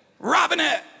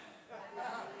Robinette,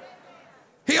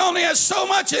 he only has so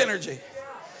much energy.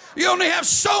 You only have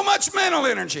so much mental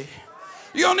energy.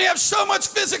 You only have so much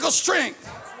physical strength.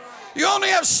 You only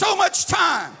have so much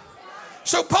time.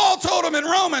 So Paul told him in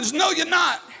Romans, know ye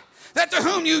not that to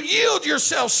whom you yield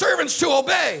yourselves servants to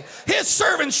obey, his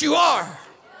servants you are.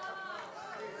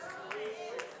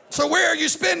 So where are you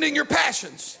spending your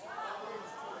passions?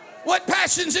 What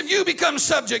passions have you become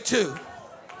subject to?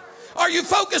 Are you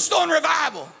focused on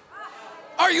revival?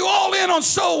 Are you all in on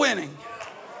soul winning?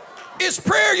 Is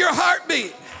prayer your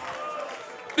heartbeat?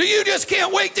 Do you just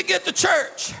can't wait to get to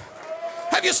church?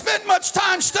 Have you spent much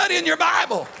time studying your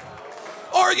Bible?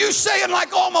 Or are you saying,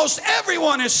 like almost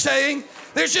everyone is saying,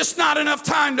 there's just not enough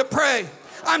time to pray?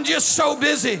 I'm just so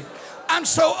busy. I'm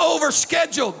so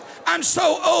overscheduled. I'm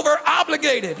so over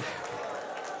obligated.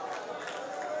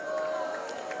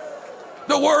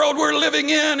 The world we're living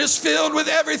in is filled with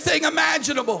everything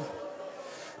imaginable,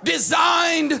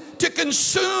 designed to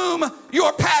consume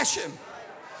your passion,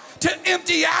 to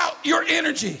empty out your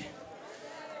energy.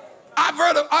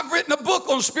 I've written a book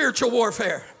on spiritual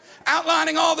warfare,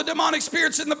 outlining all the demonic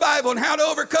spirits in the Bible and how to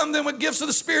overcome them with gifts of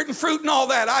the Spirit and fruit and all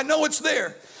that. I know it's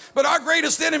there. But our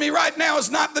greatest enemy right now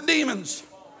is not the demons.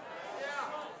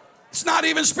 It's not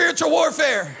even spiritual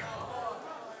warfare.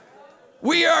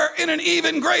 We are in an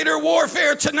even greater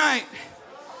warfare tonight.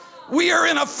 We are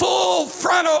in a full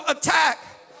frontal attack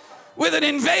with an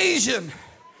invasion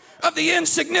of the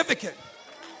insignificant.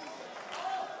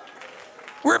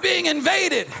 We're being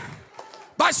invaded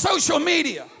by social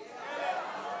media.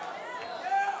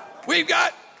 We've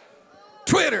got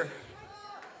Twitter,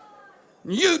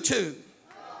 YouTube,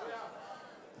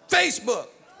 Facebook,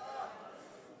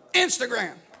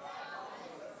 Instagram,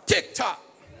 TikTok,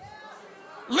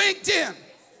 LinkedIn,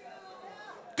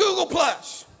 Google+,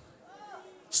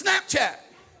 Snapchat,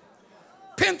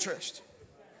 Pinterest,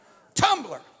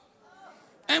 Tumblr,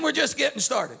 And we're just getting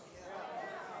started.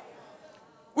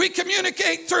 We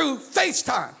communicate through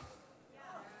FaceTime,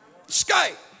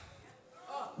 Skype,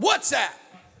 WhatsApp,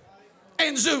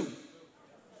 and Zoom.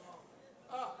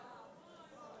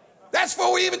 That's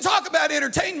before we even talk about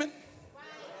entertainment.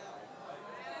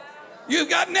 You've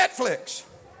got Netflix,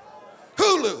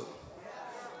 Hulu,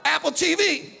 Apple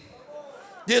TV,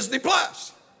 Disney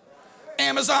Plus,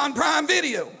 Amazon Prime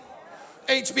Video,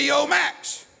 HBO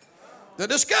Max, the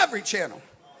Discovery Channel,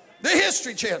 the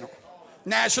History Channel,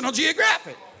 National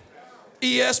Geographic,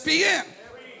 ESPN,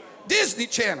 Disney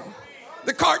Channel,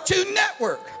 the Cartoon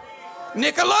Network,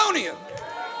 Nickelodeon,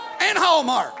 and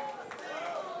Hallmark.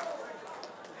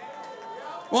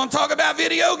 Want to talk about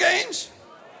video games?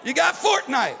 You got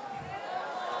Fortnite,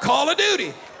 Call of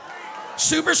Duty,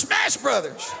 Super Smash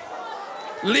Brothers,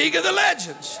 League of the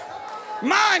Legends,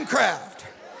 Minecraft,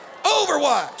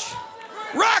 Overwatch,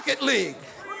 Rocket League,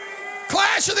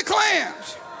 Clash of the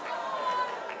Clans,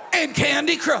 and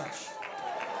Candy Crush.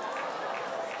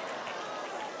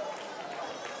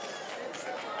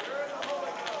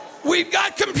 We've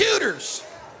got computers,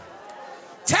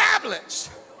 tablets,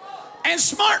 and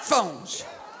smartphones.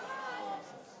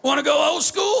 Want to go old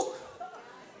school?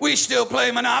 We still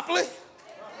play Monopoly,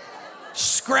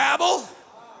 Scrabble,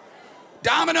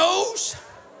 Dominoes,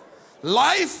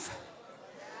 Life,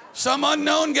 some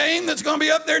unknown game that's going to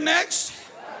be up there next.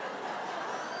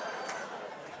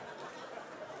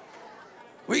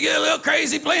 We get a little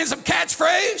crazy playing some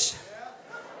catchphrase.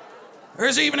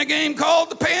 There's even a game called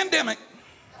The Pandemic.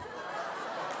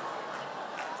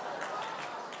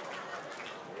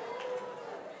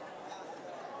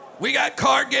 We got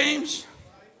card games,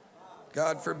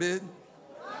 God forbid,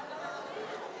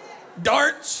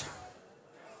 darts,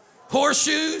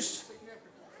 horseshoes,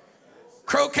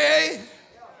 croquet,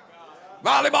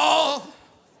 volleyball,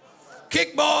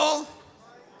 kickball,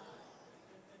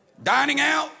 dining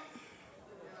out,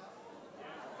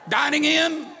 dining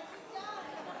in,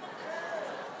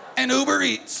 and Uber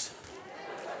Eats.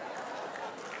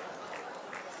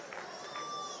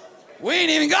 We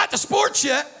ain't even got the sports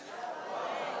yet.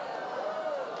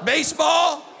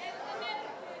 Baseball,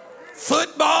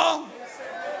 football.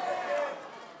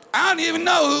 I don't even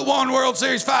know who won World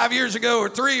Series 5 years ago or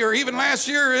 3 or even last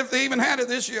year, if they even had it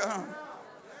this year.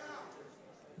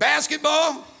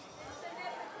 Basketball,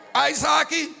 ice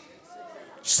hockey,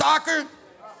 soccer,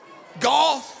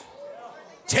 golf,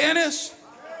 tennis,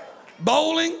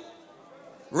 bowling,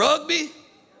 rugby,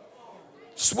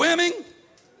 swimming,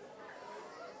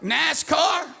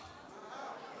 NASCAR,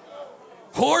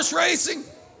 horse racing,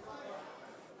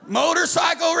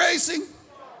 motorcycle racing,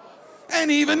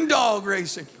 and even dog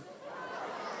racing.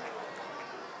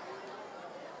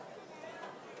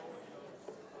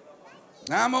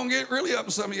 Now I'm going to get really up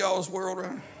in some of y'all's world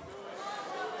right now.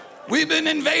 We've been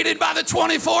invaded by the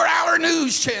 24-hour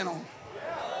news channel.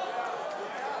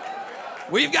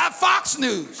 We've got Fox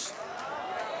News,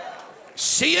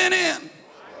 CNN,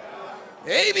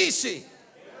 ABC,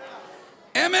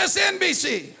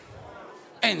 MSNBC,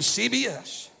 and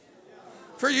CBS.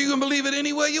 For you can believe it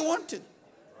any way you want to.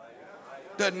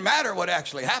 Doesn't matter what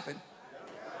actually happened.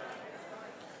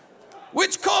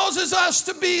 Which causes us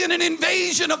to be in an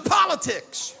invasion of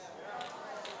politics.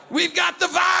 We've got the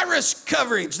virus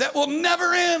coverage that will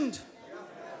never end.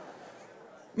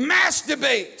 Mass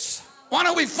debates. Why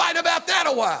don't we fight about that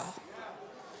a while?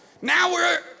 Now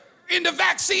we're into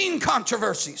vaccine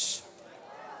controversies,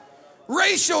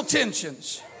 racial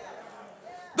tensions,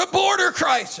 the border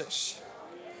crisis,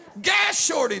 gas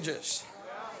shortages,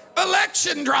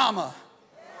 election drama,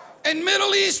 and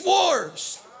Middle East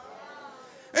wars.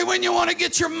 And when you want to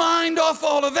get your mind off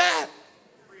all of that,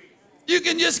 you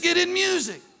can just get in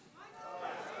music.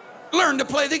 Learn to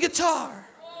play the guitar,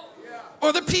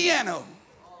 or the piano,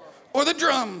 or the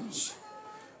drums,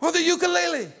 or the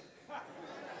ukulele,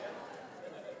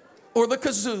 or the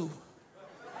kazoo.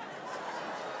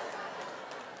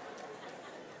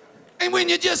 And when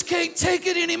you just can't take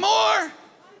it anymore,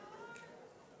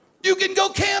 you can go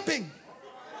camping.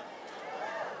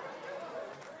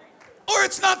 Or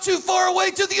it's not too far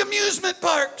away to the amusement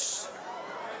parks,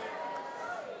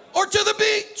 or to the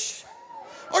beach,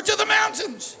 or to the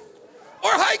mountains,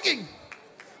 or hiking,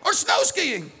 or snow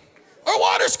skiing, or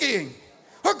water skiing,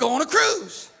 or go on a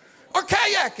cruise, or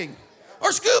kayaking,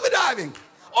 or scuba diving,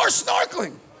 or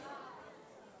snorkeling.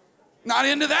 Not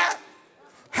into that?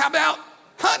 How about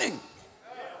hunting,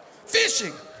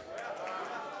 fishing,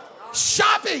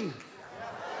 shopping,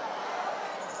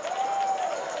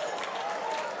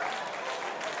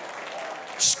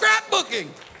 scrapbooking,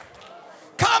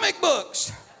 comic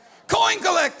books, coin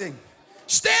collecting,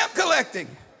 stamp collecting,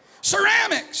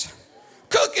 ceramics,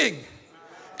 cooking,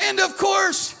 and of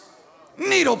course,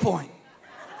 needlepoint.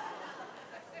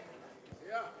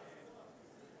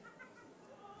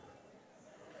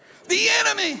 The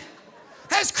enemy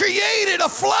has created a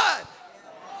flood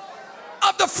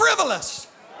of the frivolous.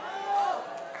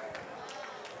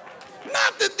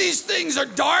 Not that these things are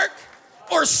dark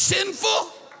or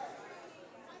sinful.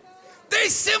 They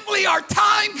simply are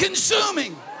time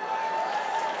consuming.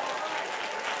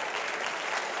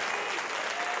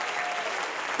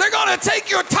 They're going to take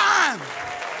your time.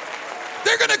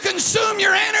 They're going to consume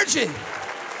your energy.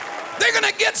 They're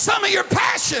going to get some of your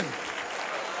passion.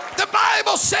 The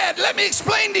Bible said, let me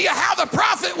explain to you how the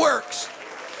prophet works.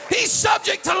 He's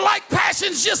subject to like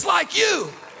passions just like you,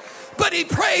 but he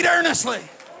prayed earnestly.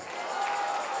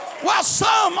 While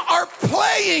some are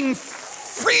playing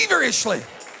feverishly,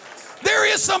 there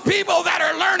is some people that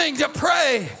are learning to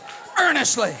pray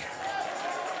earnestly.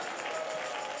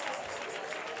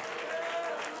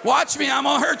 Watch me, I'm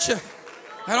gonna hurt you.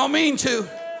 I don't mean to.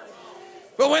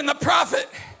 But when the prophet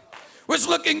was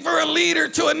looking for a leader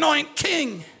to anoint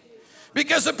king,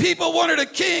 because the people wanted a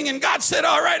king, and God said,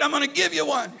 all right, I'm gonna give you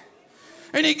one.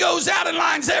 And he goes out and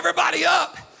lines everybody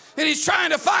up, and he's trying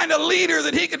to find a leader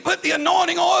that he could put the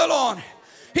anointing oil on.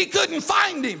 He couldn't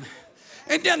find him.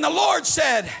 And then the Lord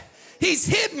said, he's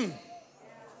hidden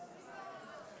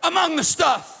among the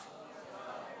stuff.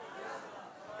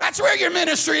 That's where your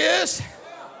ministry is.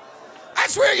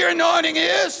 That's where your anointing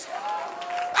is.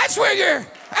 That's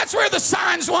where the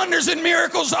signs, wonders, and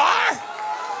miracles are.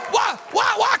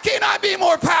 Why can't I be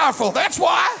more powerful? That's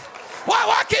why.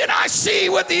 Why can't I see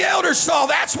what the elders saw?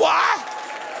 That's why.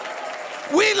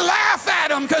 We laugh at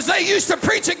them because they used to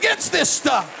preach against this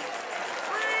stuff.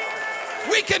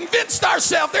 We convinced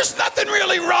ourselves there's nothing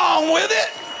really wrong with it.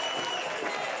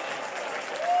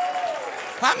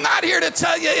 I'm not here to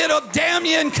tell you it'll damn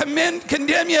you and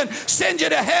condemn you and send you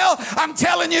to hell. I'm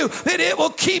telling you that it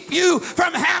will keep you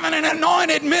from having an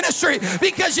anointed ministry,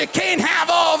 because you can't have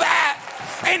all that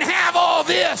and have all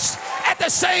this at the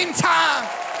same time.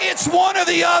 It's one or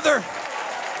the other.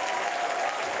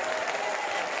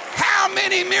 How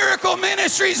many miracle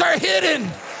ministries are hidden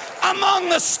among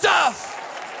the stuff?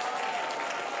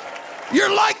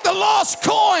 You're like the lost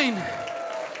coin.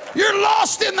 You're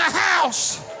lost in the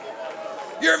house.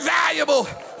 You're valuable,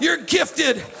 you're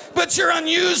gifted, but you're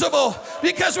unusable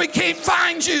because we can't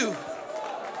find you.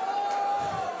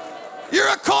 You're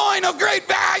a coin of great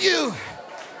value,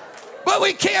 but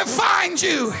we can't find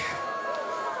you.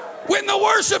 When the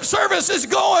worship service is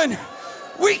going,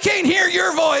 we can't hear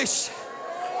your voice.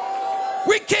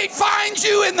 We can't find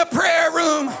you in the prayer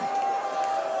room.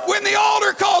 When the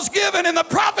altar call's given and the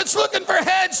prophet's looking for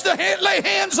heads to lay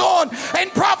hands on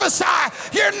and prophesy,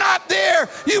 you're not there.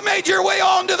 You made your way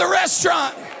on to the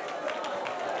restaurant.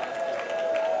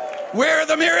 Where are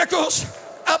the miracles?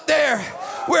 Up there.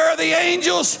 Where are the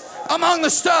angels? Among the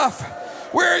stuff.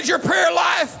 Where is your prayer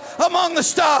life? Among the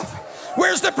stuff.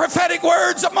 Where's the prophetic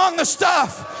words? Among the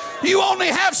stuff. You only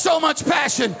have so much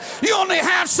passion. You only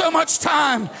have so much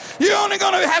time. You're only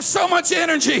going to have so much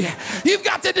energy. You've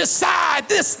got to decide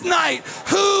this night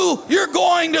who you're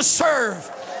going to serve.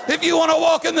 If you want to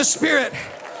walk in the Spirit,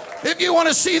 if you want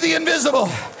to see the invisible,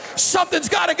 something's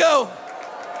got to go.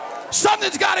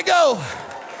 Something's got to go.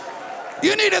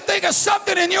 You need to think of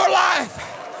something in your life.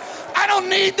 I don't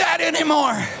need that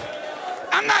anymore.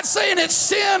 I'm not saying it's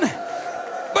sin,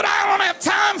 but I don't have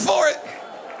time for it.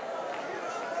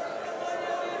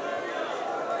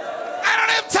 I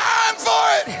don't have time for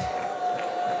it.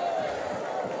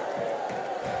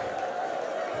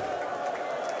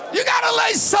 You got to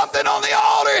lay something on the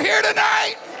altar here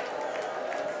tonight.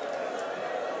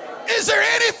 Is there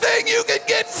anything you could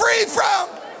get free from?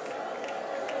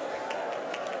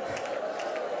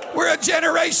 We're a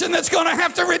generation that's going to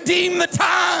have to redeem the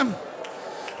time.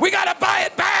 We got to buy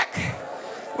it back.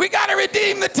 We got to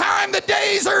redeem the time. The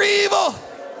days are evil.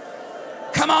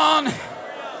 Come on.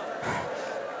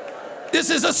 This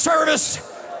is a service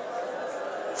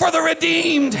for the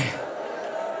redeemed.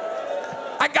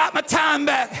 I got my time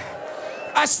back.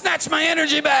 I snatched my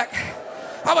energy back.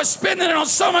 I was spending it on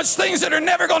so much things that are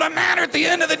never going to matter at the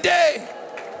end of the day.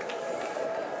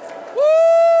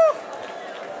 Woo!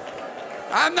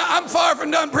 I'm far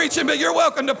from done preaching, but you're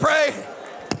welcome to pray.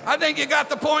 I think you got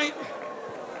the point.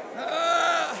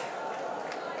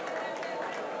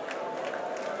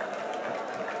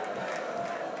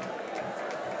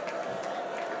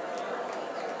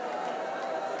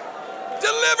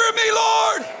 Deliver me,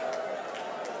 Lord,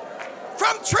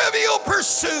 from trivial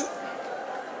pursuit.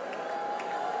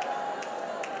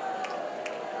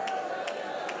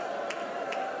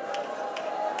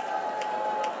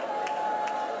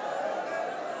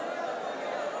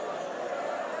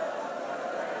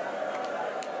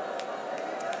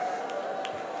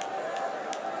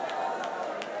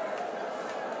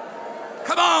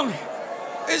 Come on.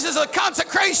 This is a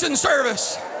consecration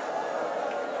service.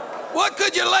 What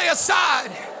could you lay aside?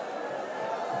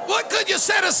 What could you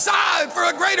set aside for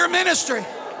a greater ministry?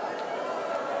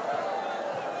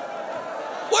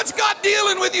 What's God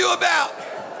dealing with you about?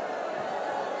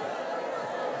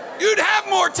 You'd have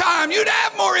more time. You'd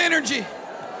have more energy.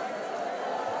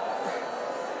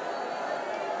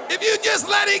 If you just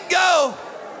let it go.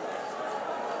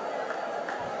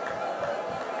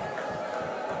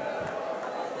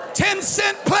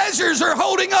 $10-cent pleasures are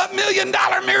holding up $1 million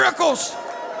miracles.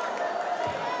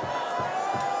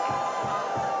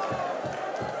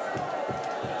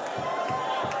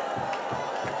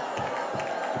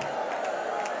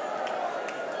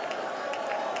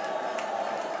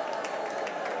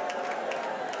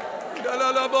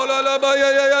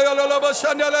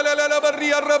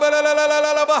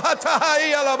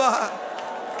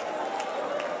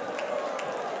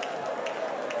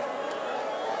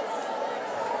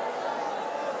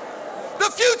 The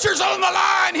future's on the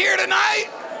line here tonight.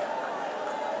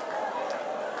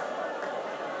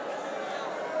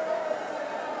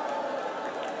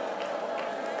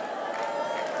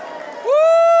 Woo!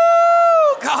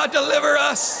 God, deliver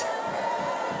us.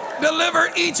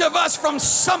 Deliver each of us from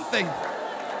something.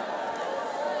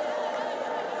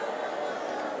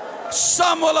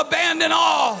 Some will abandon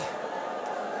all,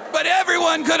 but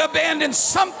everyone could abandon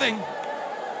something.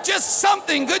 Just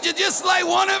something. Could you just lay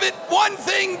one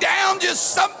thing down,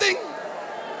 just something?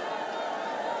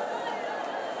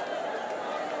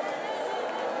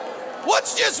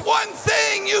 What's just one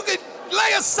thing you could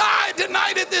lay aside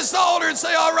tonight at this altar and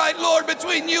say, all right, Lord,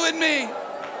 between you and me.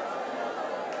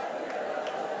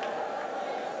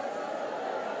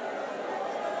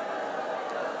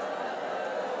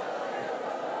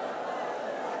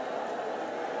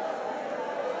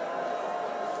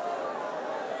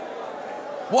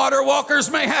 Water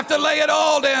walkers may have to lay it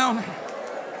all down.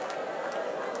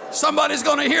 Somebody's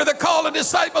going to hear the call of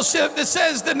discipleship that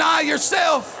says, deny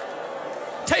yourself,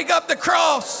 take up the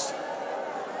cross.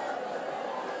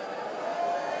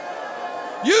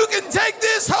 You can take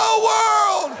this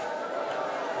whole world.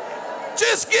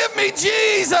 Just give me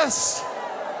Jesus.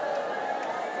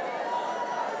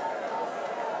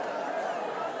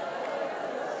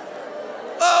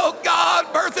 Oh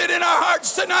God, birth it in our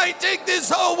hearts tonight. Take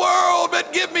this whole world,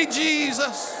 but give me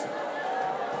Jesus.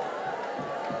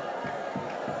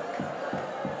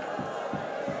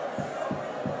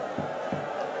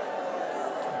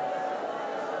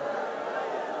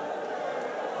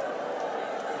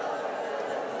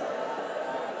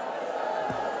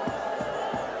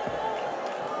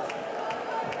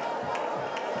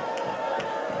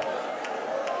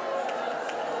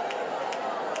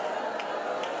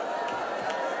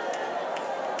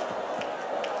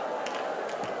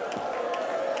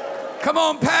 Come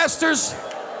on, pastors.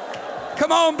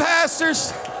 Come on,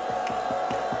 pastors.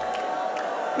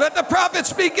 Let the prophet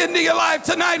speak into your life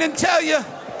tonight and tell you,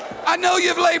 I know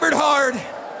you've labored hard.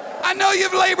 I know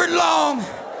you've labored long.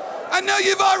 I know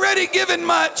you've already given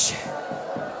much.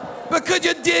 But could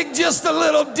you dig just a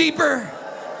little deeper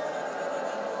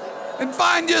and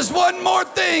find just one more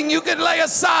thing you could lay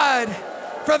aside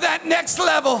for that next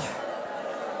level,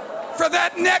 for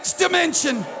that next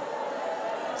dimension,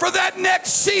 for that next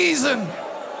season?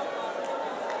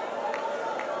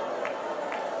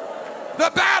 The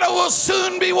battle will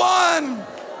soon be won.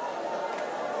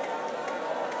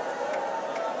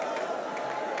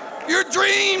 Your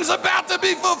dream's about to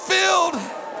be fulfilled.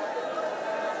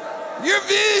 Your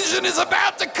vision is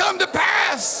about to come to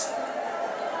pass.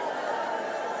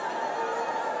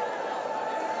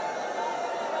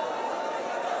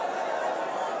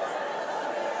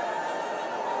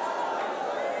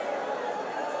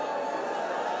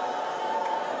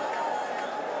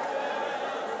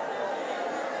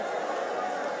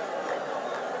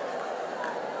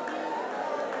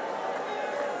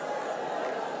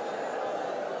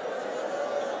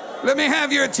 Let me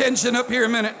have your attention up here a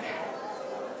minute.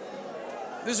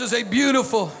 This is a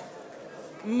beautiful,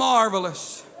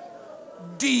 marvelous,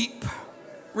 deep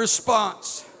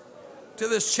response to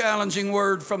this challenging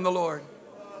word from the Lord.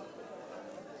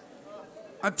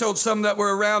 I told some that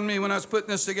were around me when I was putting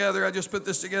this together, I just put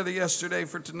this together yesterday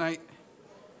for tonight.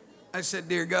 I said,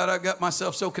 dear God, I got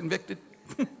myself so convicted.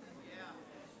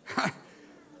 I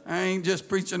ain't just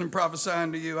preaching and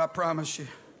prophesying to you, I promise you.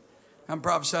 I'm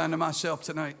prophesying to myself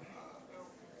tonight.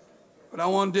 But I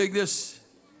want to dig this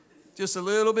just a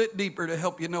little bit deeper to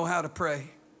help you know how to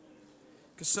pray.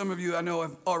 Because some of you I know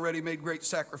have already made great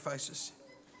sacrifices.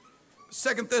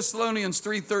 2 Thessalonians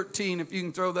 3:13, if you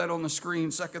can throw that on the screen,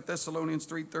 2 Thessalonians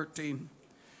 3:13.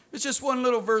 It's just one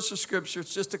little verse of scripture.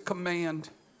 It's just a command.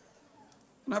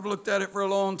 And I've looked at it for a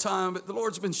long time, but the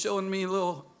Lord's been showing me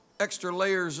little extra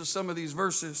layers of some of these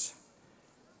verses.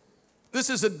 This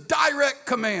is a direct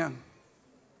command.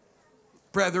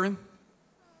 Brethren,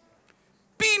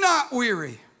 be not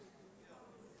weary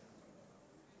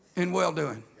in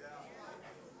well-doing.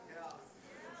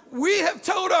 We have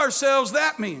told ourselves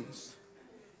that means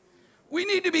we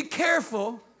need to be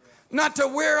careful not to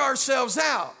wear ourselves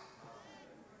out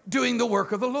doing the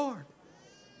work of the Lord.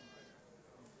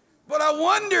 But I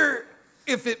wonder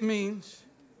if it means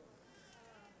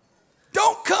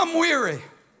don't come weary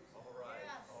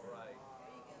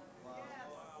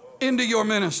into your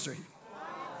ministry.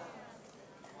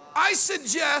 I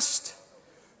suggest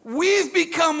we've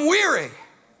become weary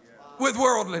with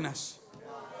worldliness.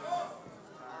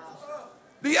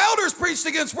 The elders preached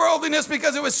against worldliness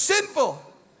because it was sinful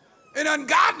and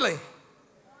ungodly.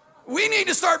 We need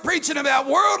to start preaching about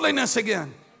worldliness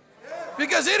again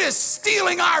because it is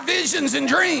stealing our visions and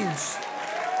dreams.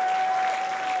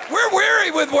 We're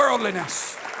weary with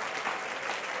worldliness.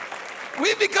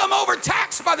 We've become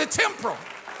overtaxed by the temporal.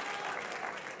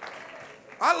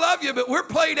 I love you, but we're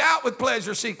played out with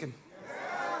pleasure seeking.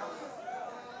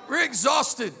 We're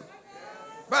exhausted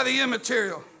by the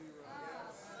immaterial.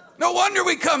 No wonder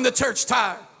we come to church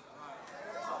tired.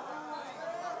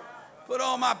 Put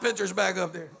all my pictures back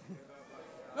up there.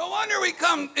 No wonder we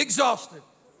come exhausted.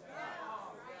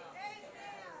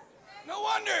 No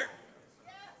wonder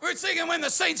we're singing when the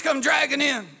saints come dragging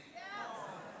in.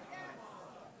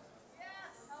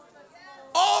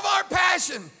 All of our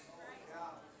passion,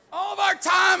 all of our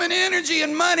time and energy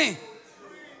and money.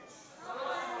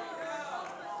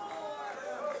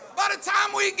 By the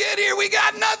time we get here, we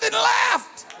got nothing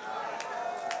left.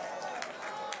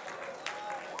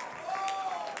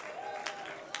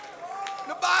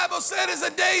 The Bible said as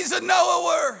the days of Noah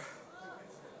were,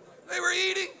 they were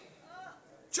eating,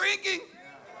 drinking,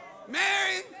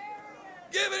 marrying,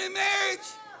 giving in marriage.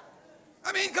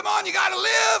 I mean, come on, you got to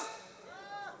live.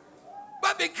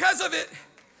 But because of it,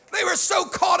 they were so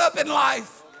caught up in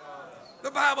life.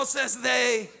 The Bible says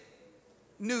they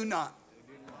knew not.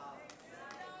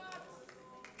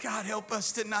 God, help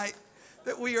us tonight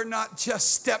that we are not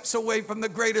just steps away from the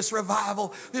greatest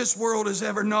revival this world has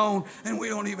ever known, and we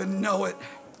don't even know it.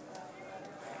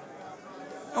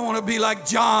 I want to be like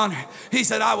John. He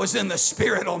said, I was in the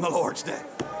Spirit on the Lord's day.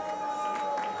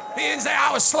 He didn't say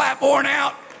I was slap worn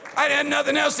out. I had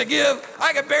nothing else to give.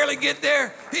 I could barely get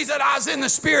there. He said, I was in the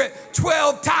Spirit.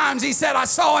 12 times he said, I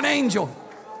saw an angel.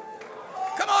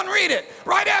 Come on, read it.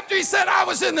 Right after he said, I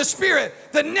was in the Spirit,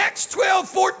 the next 12,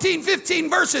 14, 15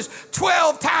 verses,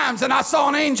 12 times, and I saw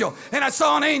an angel, and I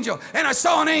saw an angel, and I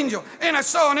saw an angel, and I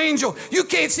saw an angel. You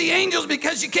can't see angels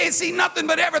because you can't see nothing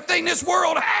but everything this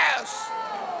world has.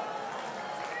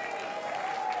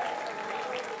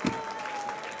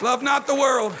 Love not the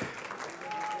world,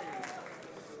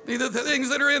 neither the things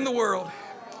that are in the world.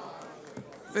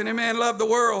 If any man love the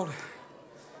world,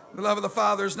 the love of the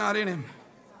Father is not in him.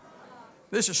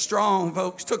 This is strong,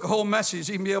 folks. Took a whole message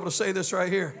to even be able to say this right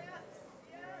here.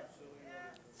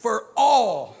 For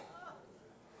all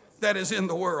that is in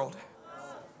the world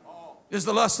is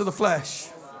the lust of the flesh,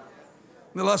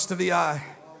 the lust of the eye,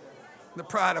 the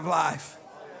pride of life.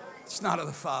 It's not of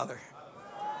the Father.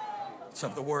 It's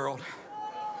of the world.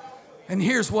 And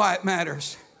here's why it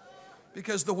matters.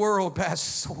 Because the world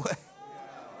passes away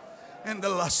and the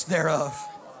lust thereof.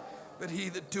 But he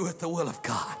that doeth the will of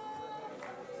God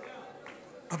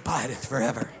abideth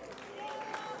forever.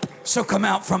 So come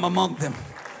out from among them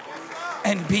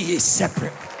and be ye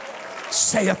separate,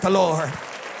 saith the Lord.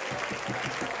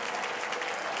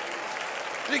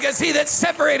 Because he that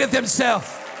separateth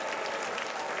himself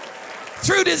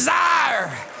through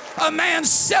desire, a man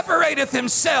separateth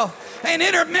himself and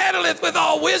intermeddleth with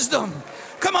all wisdom.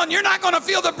 Come on, you're not going to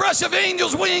feel the brush of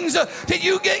angels' wings till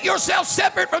you get yourself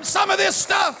separate from some of this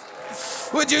stuff.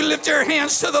 Would you lift your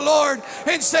hands to the Lord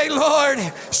and say, Lord,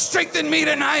 strengthen me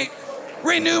tonight.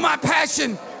 Renew my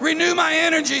passion. Renew my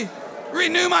energy.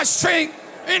 Renew my strength.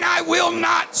 And I will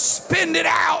not spend it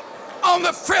out on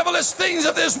the frivolous things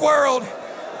of this world.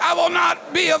 I will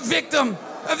not be a victim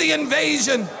of the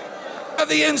invasion of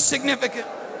the insignificant.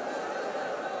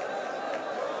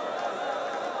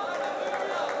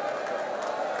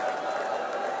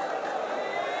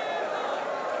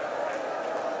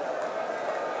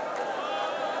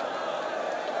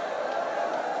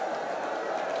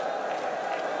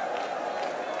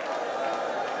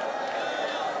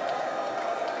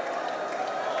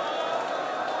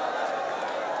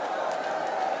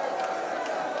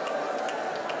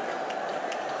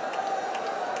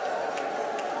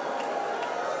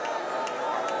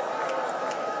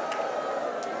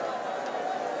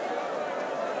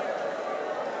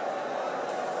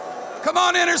 Come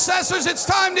on, intercessors, it's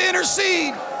time to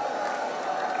intercede.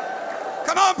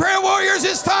 Come on, prayer warriors,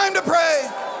 it's time to pray.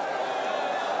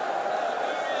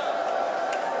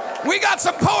 We got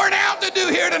some pouring out to do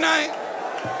here tonight.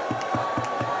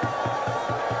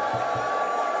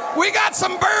 We got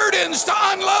some burdens to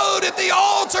unload at the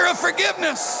altar of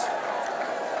forgiveness.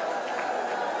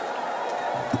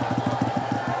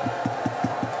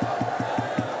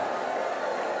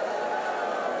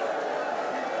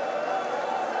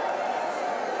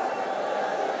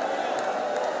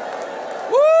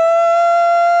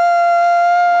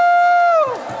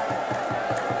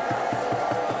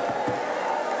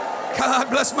 God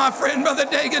bless my friend, Brother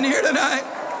Dagan, here tonight.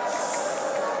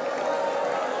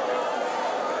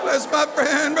 Bless my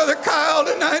friend, Brother Kyle,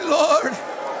 tonight, Lord.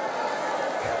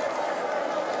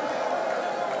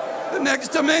 The next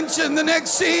dimension, the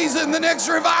next season, the next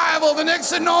revival, the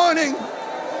next anointing.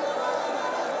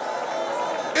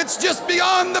 It's just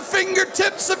beyond the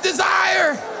fingertips of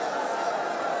desire.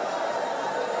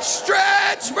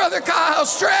 Stretch, Brother Kyle,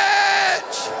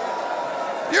 stretch.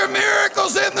 Your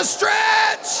miracle's in the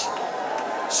stretch.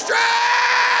 Stretch!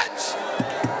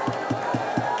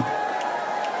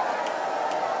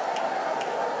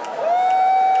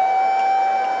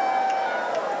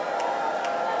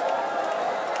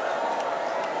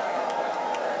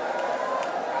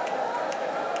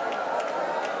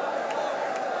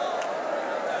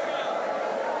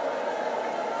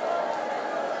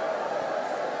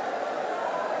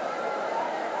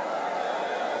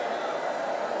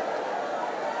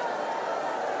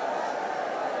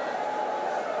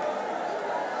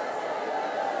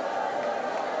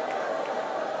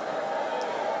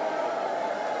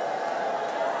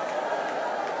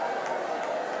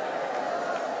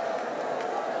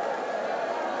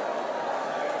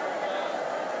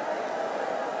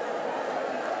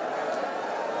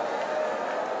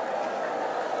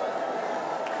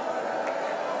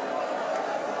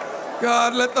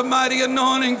 God, let the mighty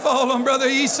anointing fall on Brother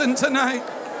Eason tonight.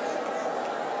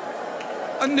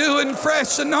 A new and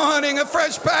fresh anointing, a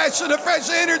fresh passion, a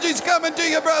fresh energy's coming to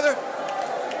you, brother.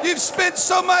 You've spent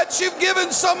so much, you've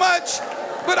given so much,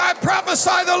 but I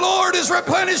prophesy the Lord is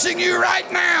replenishing you right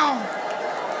now.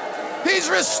 He's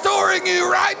restoring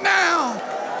you right now.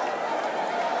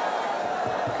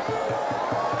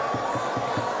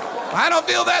 I don't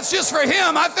feel that's just for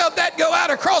him. I felt that go out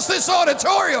across this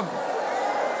auditorium.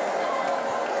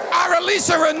 I release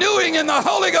a renewing in the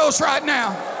Holy Ghost right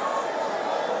now.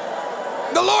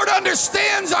 The Lord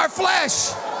understands our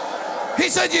flesh. He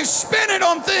said, you've spent it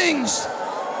on things.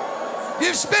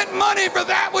 You've spent money for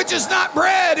that which is not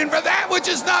bread and for that which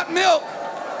is not milk.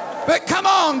 But come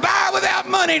on, buy without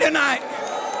money tonight.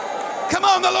 Come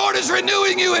on, the Lord is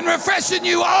renewing you and refreshing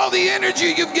you all the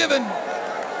energy you've given. Woo!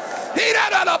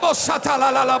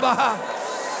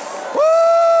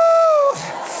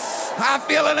 I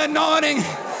feel an anointing.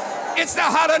 It's the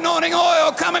hot anointing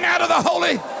oil coming out of the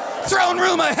holy throne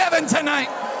room of heaven tonight.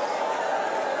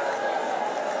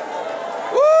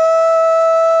 Woo!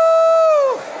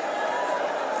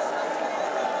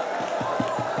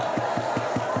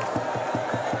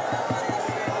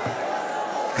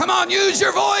 Come on, use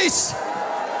your voice.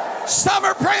 Some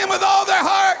are praying with all their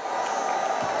heart.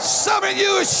 Some of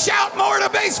you shout more at a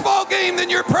baseball game than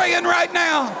you're praying right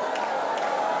now.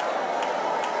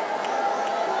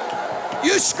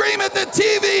 You scream at the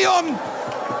TV on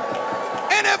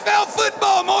NFL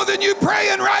football more than you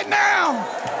praying right now.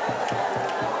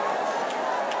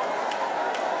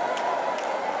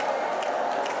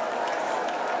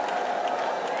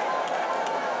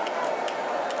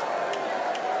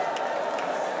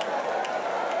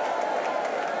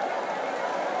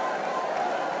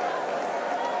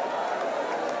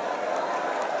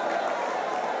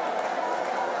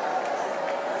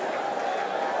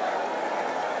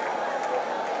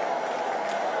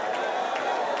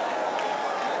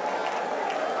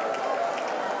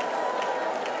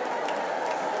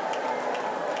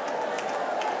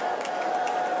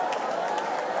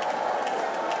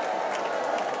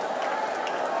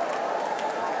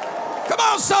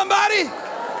 Somebody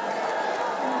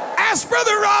ask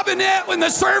Brother Robinette when the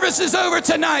service is over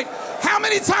tonight, how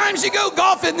many times you go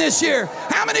golfing this year?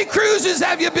 How many cruises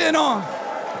have you been on?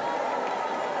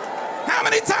 How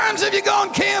many times have you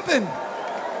gone camping?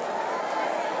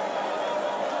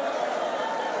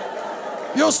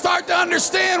 You'll start to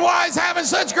understand why he's having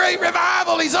such great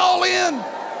revival. He's all in.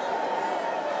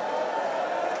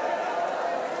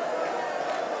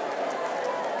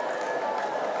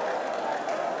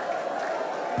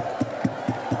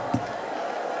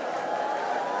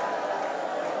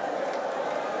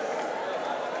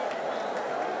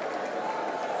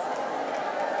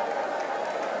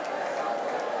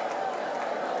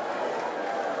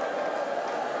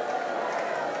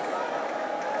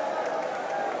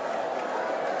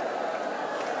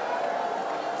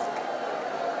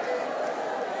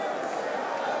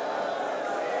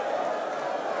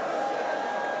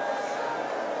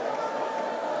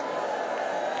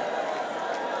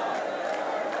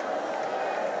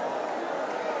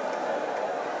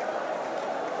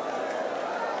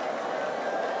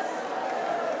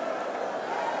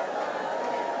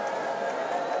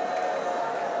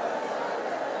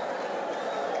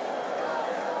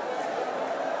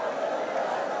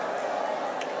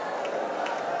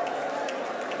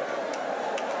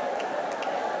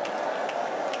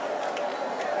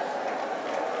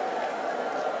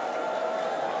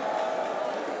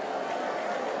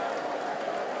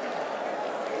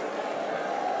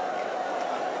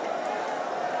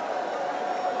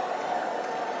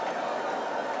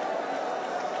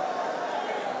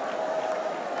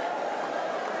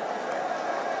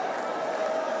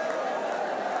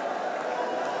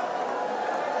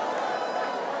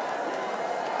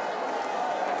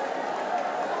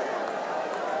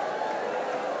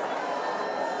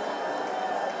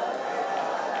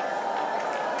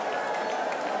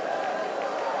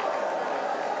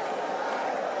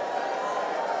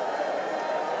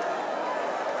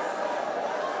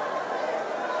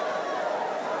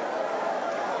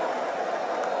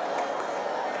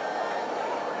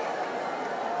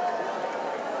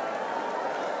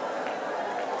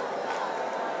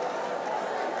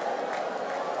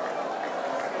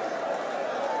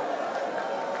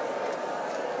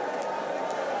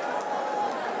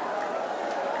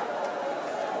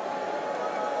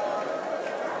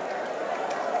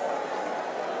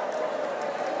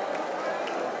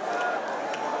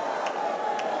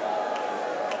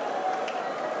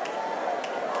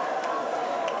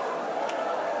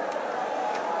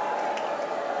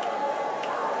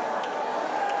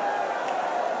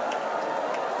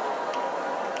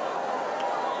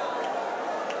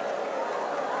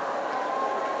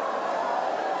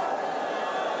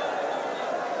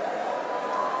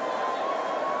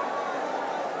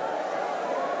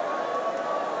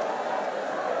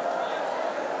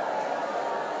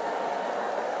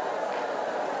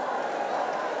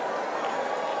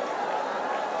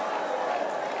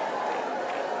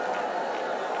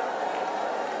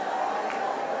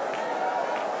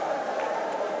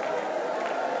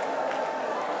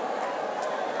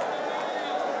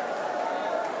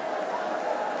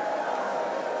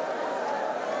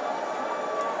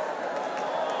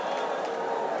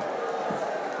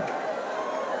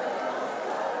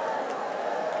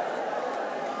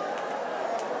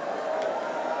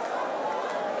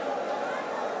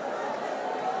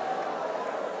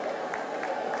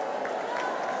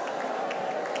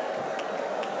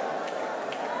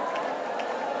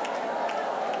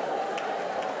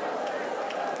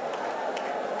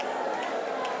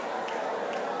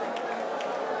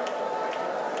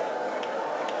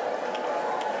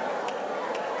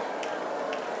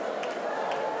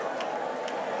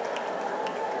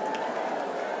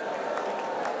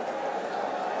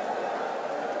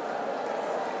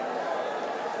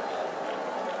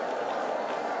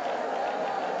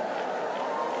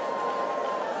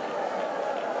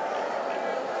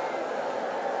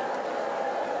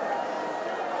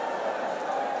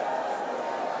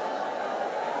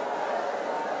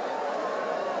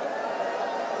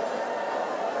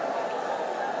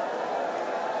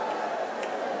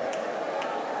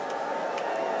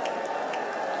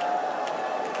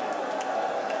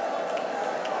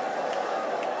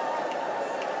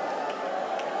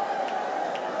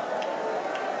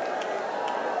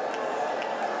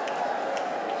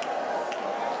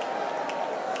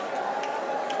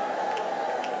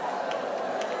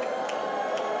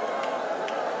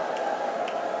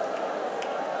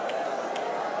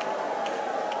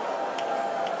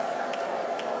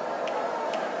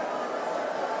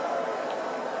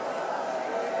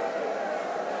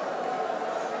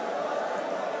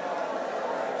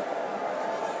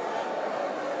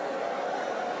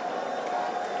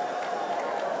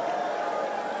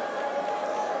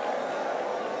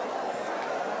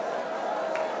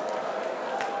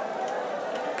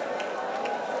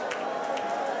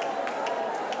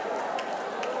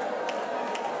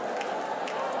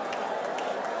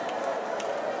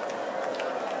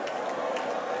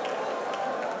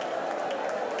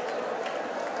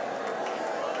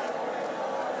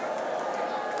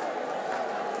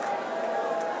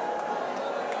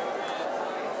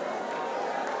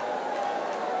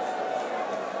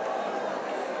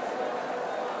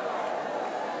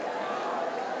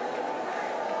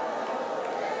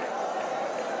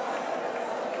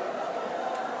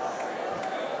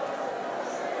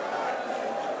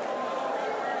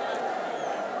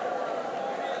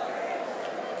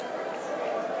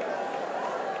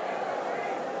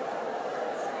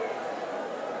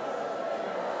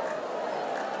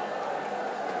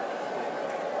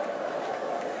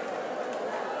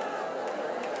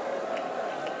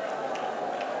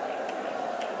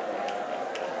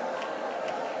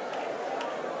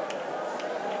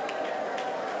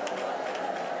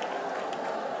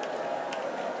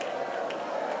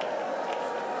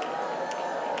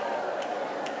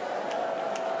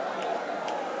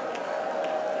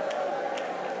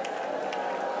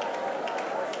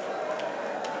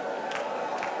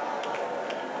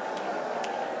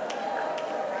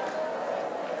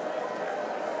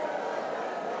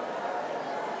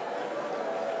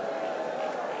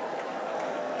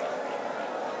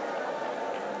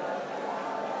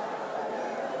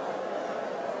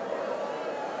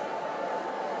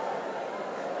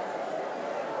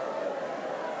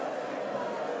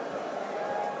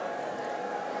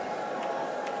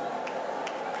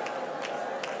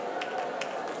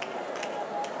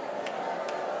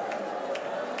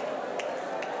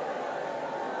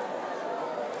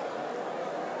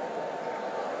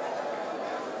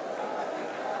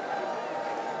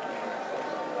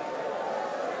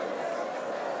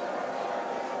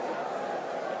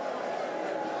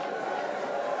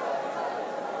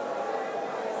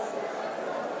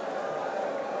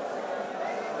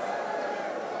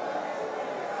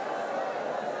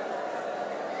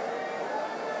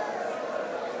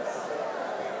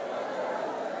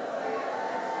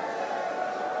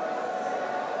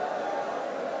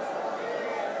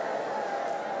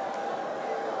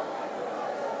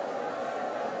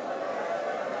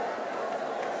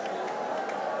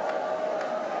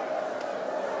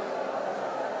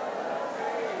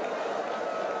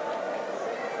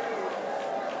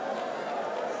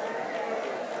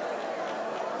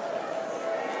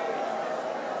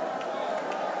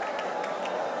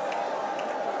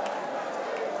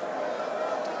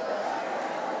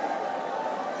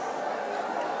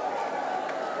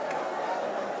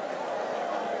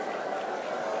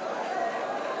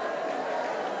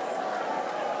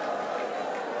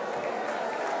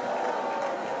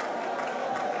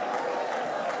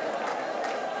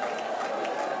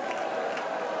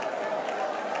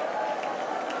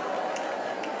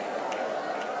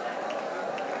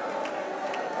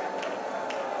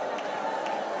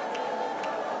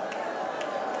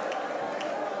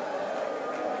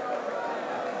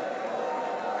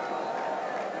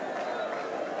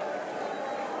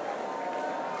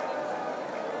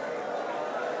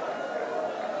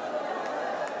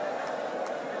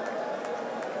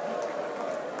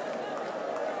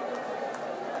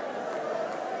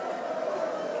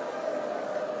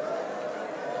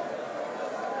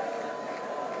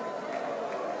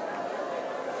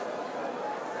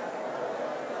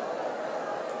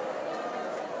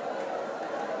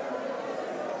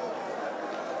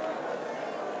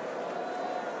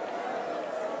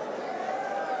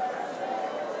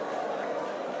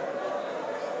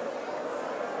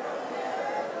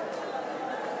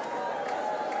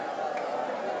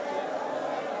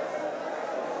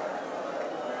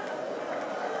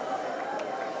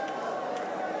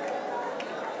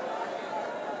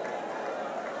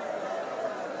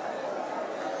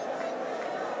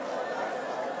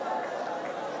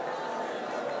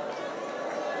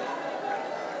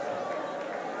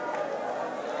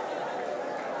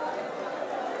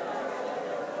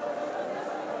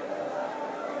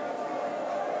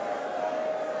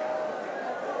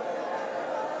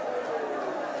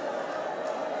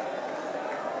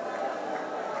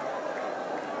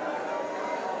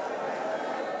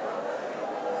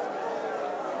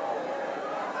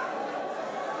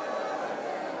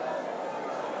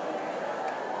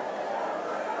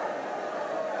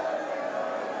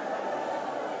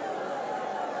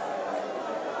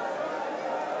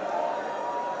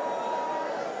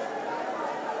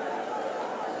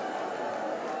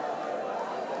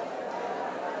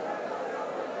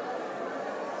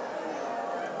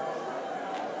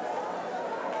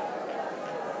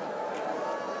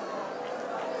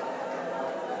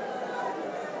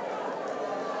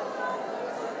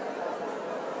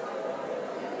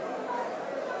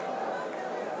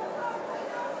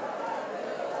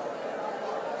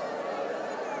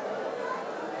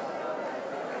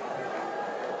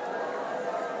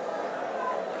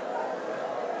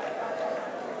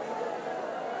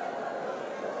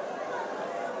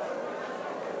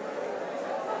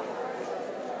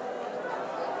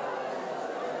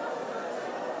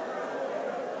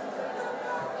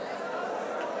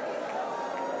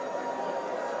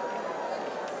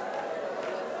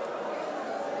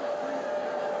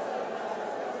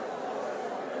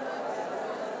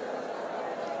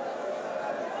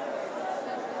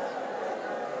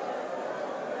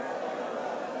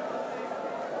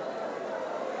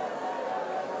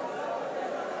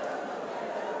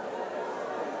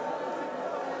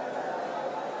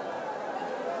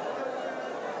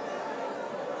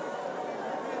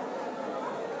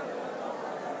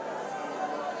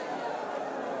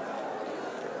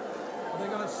 they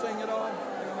going to sing it all?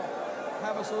 They're going to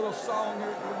have us a little song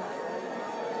here.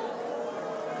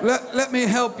 Let me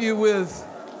help you with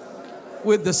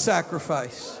the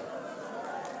sacrifice.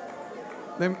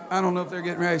 I don't know if they're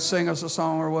getting ready to sing us a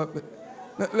song or what, but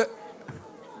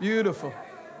beautiful,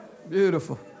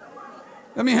 beautiful.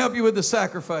 Let me help you with the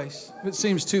sacrifice if it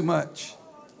seems too much.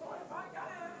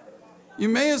 You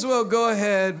may as well go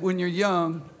ahead when you're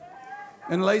young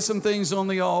and lay some things on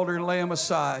the altar and lay them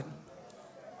aside.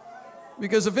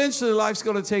 Because eventually life's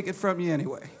going to take it from you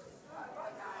anyway.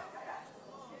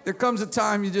 There comes a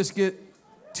time you just get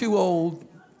too old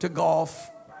to golf.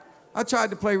 I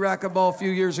tried to play racquetball a few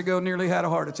years ago, nearly had a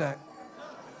heart attack.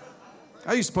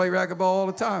 I used to play racquetball all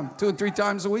the time, 2 and 3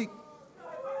 times a week.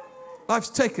 Life's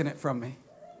taking it from me.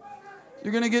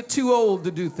 You're going to get too old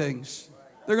to do things.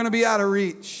 They're going to be out of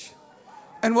reach.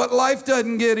 And what life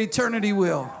doesn't get, eternity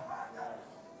will.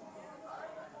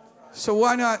 So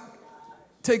why not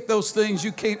take those things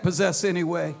you can't possess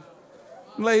anyway,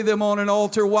 lay them on an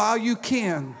altar while you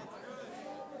can.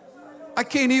 I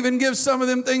can't even give some of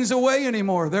them things away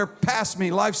anymore. They're past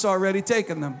me. Life's already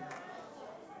taken them.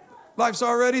 Life's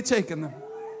already taken them.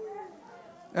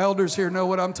 Elders here know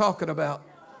what I'm talking about.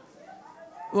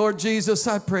 Lord Jesus,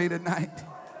 I pray tonight,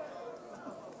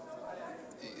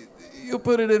 you'll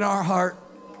put it in our heart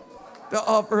to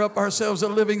offer up ourselves a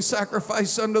living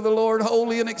sacrifice unto the Lord,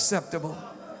 holy and acceptable.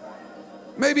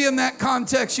 Maybe in that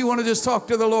context, you want to just talk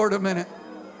to the Lord a minute.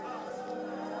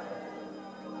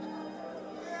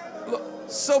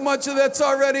 So much of that's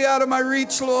already out of my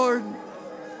reach, Lord.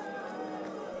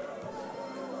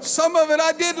 Some of it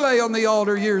I did lay on the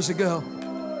altar years ago.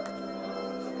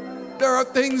 There are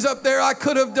things up there I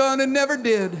could have done and never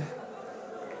did.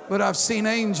 But I've seen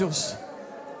angels.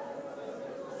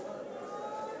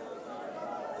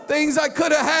 Things I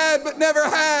could have had but never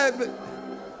had. But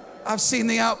I've seen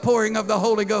the outpouring of the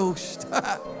Holy Ghost.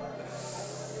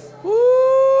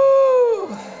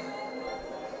 Woo!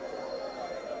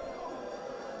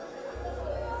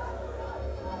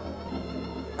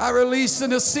 I release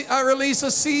a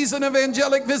season of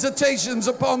angelic visitations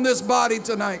upon this body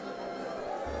tonight.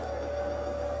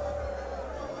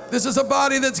 This is a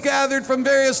body that's gathered from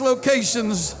various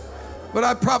locations, but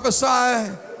I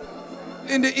prophesy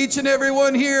into each and every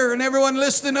one here and everyone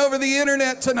listening over the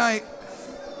internet tonight.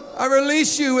 I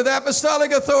release you with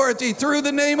apostolic authority through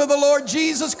the name of the Lord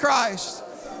Jesus Christ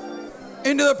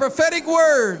into the prophetic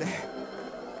word.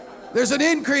 There's an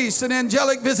increase in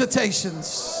angelic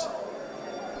visitations.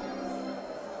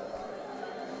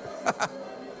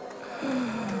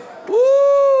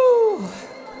 Woo!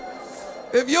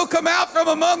 If you'll come out from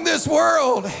among this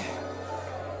world,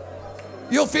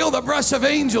 you'll feel the brush of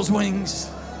angels' wings.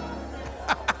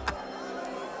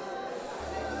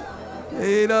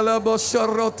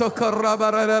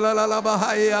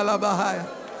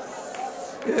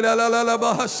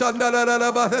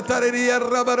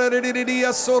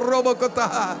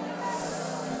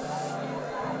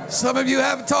 Some of you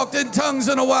haven't talked in tongues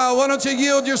in a while. Why don't you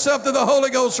yield yourself to the Holy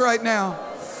Ghost right now?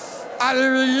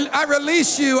 I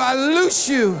release you, I loose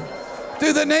you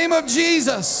through the name of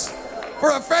Jesus for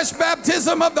a fresh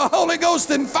baptism of the Holy Ghost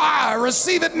and fire.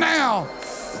 Receive it now.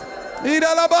 Woo!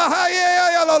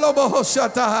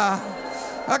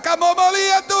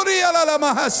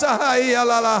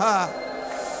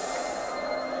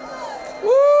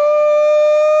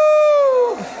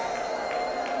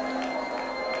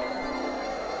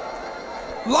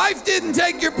 Life didn't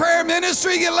take your prayer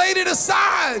ministry, you laid it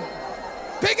aside.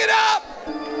 Pick it up.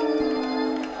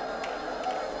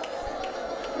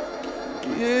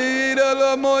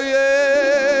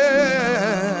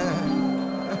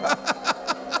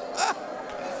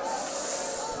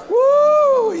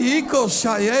 Woo!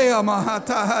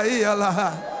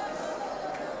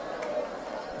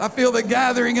 I feel the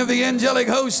gathering of the angelic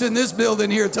hosts in this building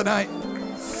here tonight.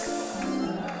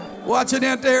 Watching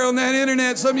out there on that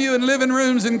internet, some of you in living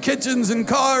rooms and kitchens and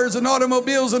cars and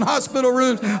automobiles and hospital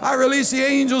rooms, I release the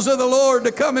angels of the Lord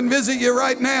to come and visit you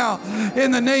right now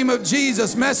in the name of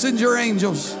Jesus. Messenger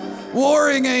angels,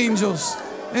 warring angels,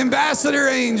 ambassador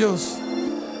angels,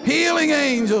 healing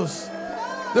angels.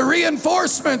 The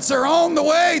reinforcements are on the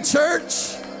way,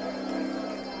 church.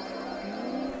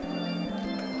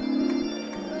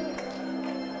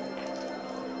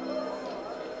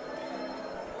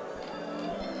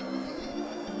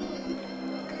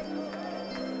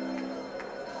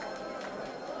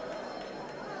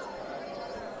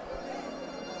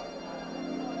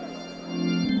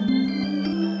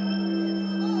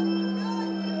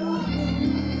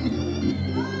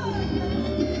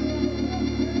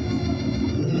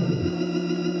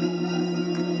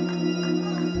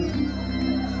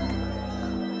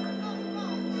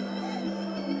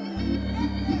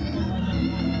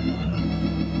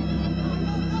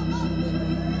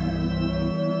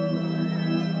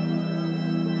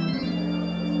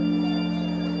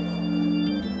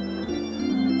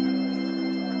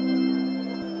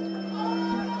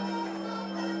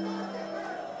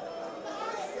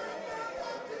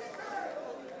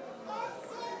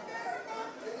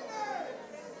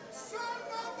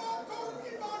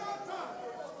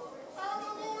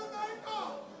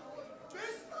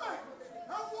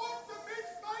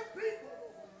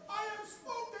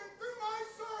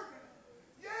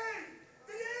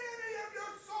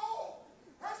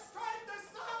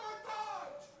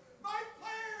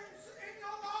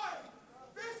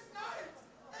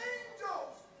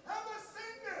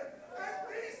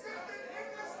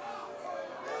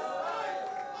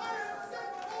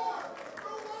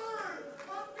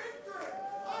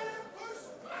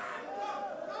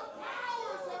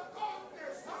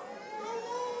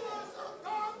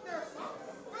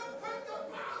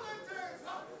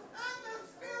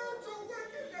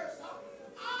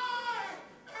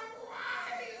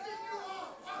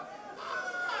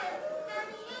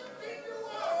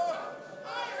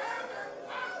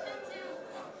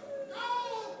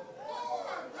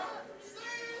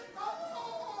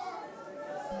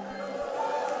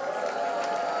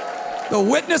 The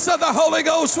witness of the Holy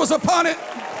Ghost was upon it.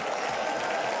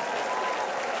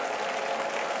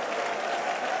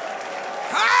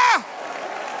 Ah!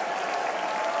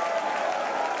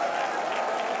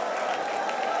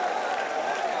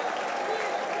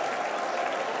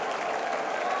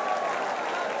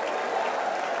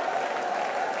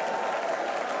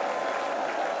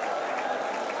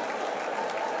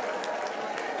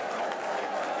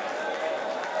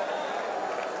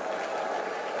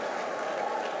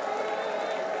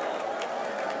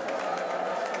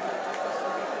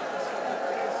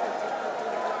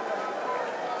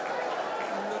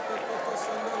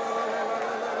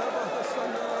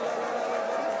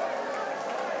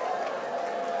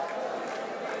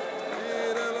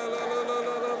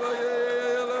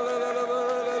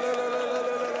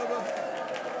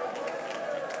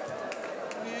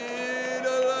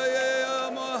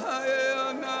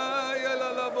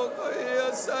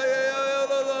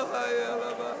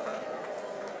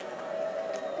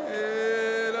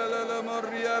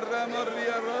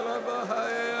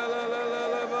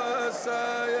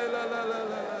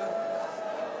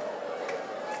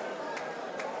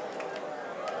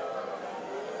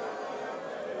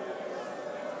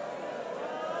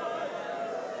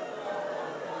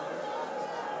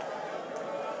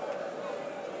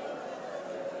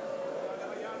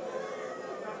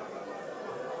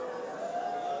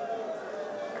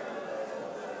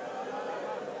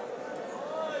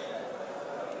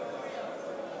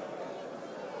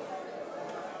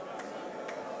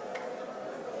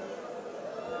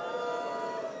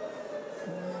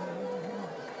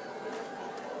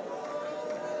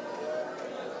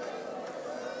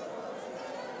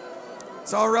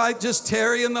 It's all right, just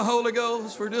tarry in the Holy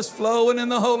Ghost. We're just flowing in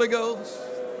the Holy Ghost.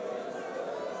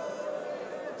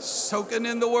 Soaking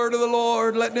in the word of the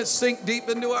Lord, letting it sink deep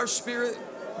into our spirit.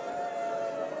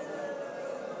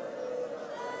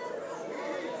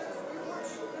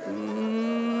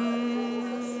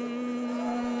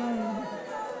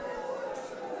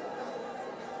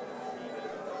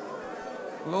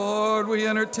 Lord, we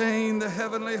entertain the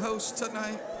heavenly host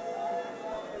tonight.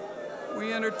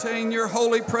 We entertain your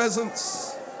holy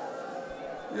presence.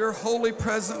 Your holy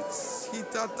presence.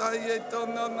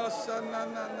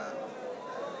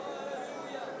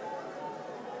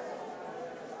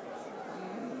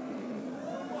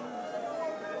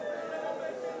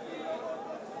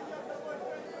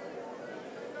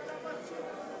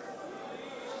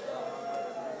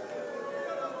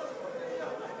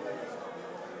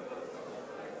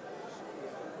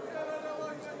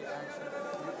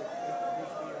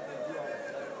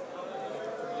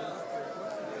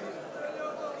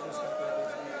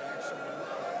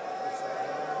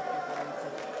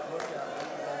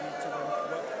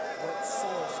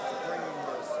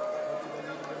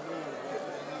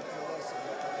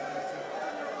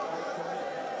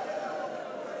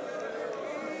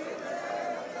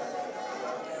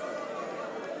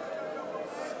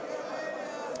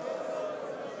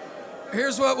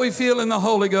 Here's what we feel in the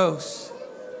Holy Ghost.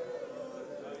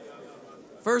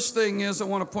 First thing is, I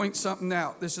want to point something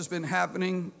out. This has been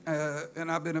happening, and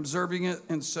I've been observing it,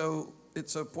 and so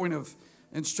it's a point of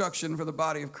instruction for the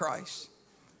body of Christ.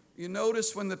 You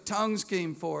notice when the tongues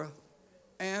came forth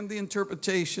and the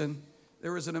interpretation,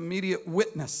 there was an immediate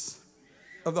witness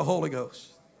of the Holy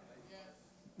Ghost.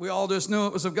 We all just knew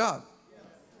it was of God.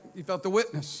 You felt the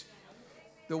witness.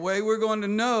 The way we're going to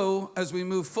know as we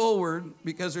move forward,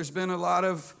 because there's been a lot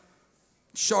of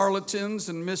charlatans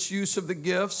and misuse of the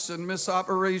gifts and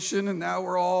misoperation, and now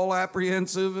we're all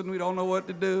apprehensive and we don't know what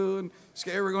to do and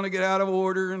scared we're going to get out of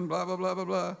order and blah, blah, blah, blah,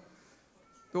 blah.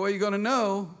 The way you're going to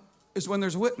know is when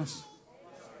there's witness.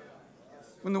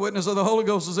 When the witness of the Holy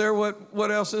Ghost is there,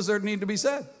 what else is there need to be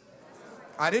said?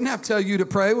 I didn't have to tell you to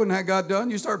pray when that got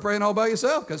done. You start praying all by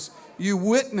yourself because you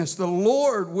witnessed, the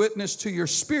Lord witnessed to your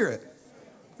spirit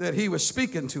that he was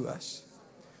speaking to us.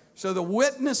 So the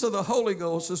witness of the Holy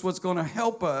Ghost is what's going to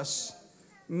help us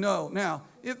know. Now,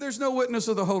 if there's no witness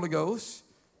of the Holy Ghost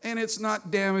and it's not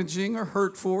damaging or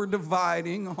hurtful or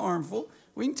dividing or harmful,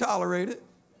 we can tolerate it.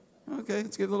 Okay,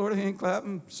 let's give the Lord a hand clap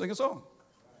and sing a song.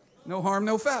 No harm,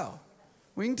 no foul.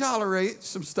 We can tolerate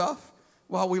some stuff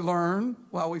while we learn,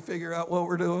 while we figure out what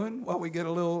we're doing, while we get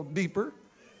a little deeper.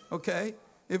 Okay,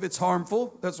 if it's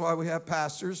harmful, that's why we have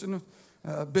pastors and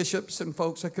bishops and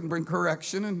folks that can bring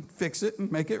correction and fix it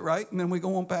and make it right, and then we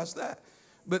go on past that.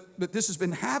 But this has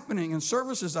been happening in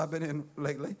services I've been in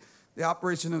lately. The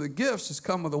operation of the gifts has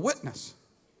come with a witness,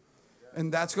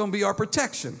 and that's going to be our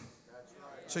protection.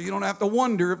 So you don't have to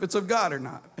wonder if it's of God or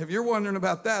not. If you're wondering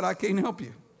about that, I can't help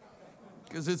you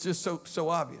because it's just so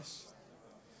obvious.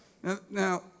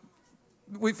 Now,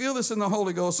 we feel this in the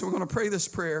Holy Ghost, so we're going to pray this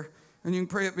prayer. And you can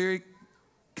pray it very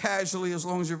casually as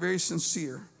long as you're very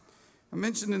sincere. I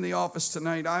mentioned in the office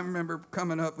tonight, I remember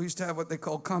coming up, we used to have what they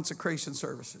call consecration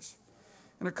services.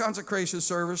 And a consecration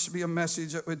service would be a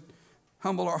message that would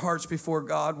humble our hearts before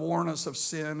God, warn us of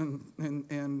sin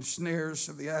and snares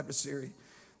of the adversary.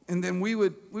 And then we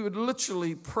would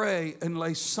literally pray and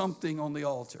lay something on the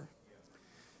altar.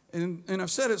 And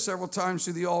I've said it several times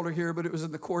through the altar here, but it was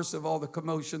in the course of all the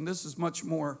commotion. This is much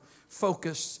more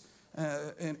focused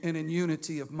and in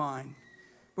unity of mind.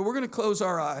 But we're going to close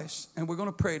our eyes and we're going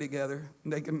to pray together.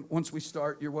 And they can, once we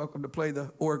start, you're welcome to play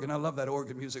the organ. I love that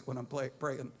organ music when I'm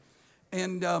praying.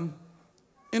 And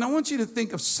I want you to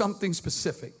think of something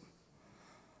specific.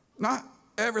 Not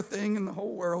everything in the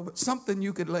whole world, but something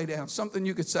you could lay down, something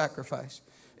you could sacrifice.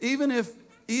 Even if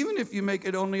you make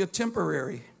it only a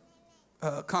temporary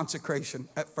consecration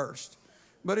at first.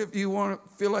 But if you want to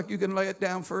feel like you can lay it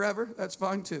down forever, that's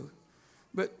fine too.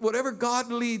 But whatever God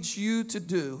leads you to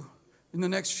do in the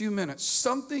next few minutes,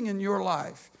 something in your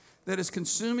life that is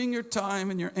consuming your time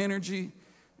and your energy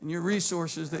and your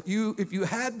resources that if you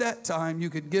had that time, you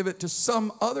could give it to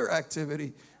some other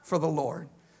activity for the Lord.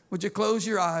 Would you close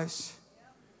your eyes?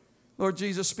 Lord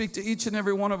Jesus, speak to each and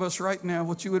every one of us right now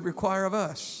what you would require of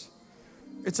us.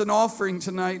 It's an offering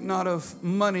tonight, not of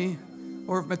money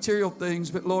or of material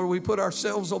things, but Lord, we put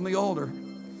ourselves on the altar.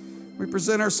 We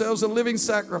present ourselves a living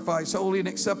sacrifice, holy and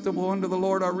acceptable unto the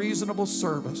Lord, our reasonable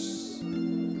service.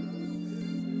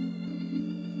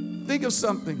 Think of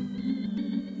something,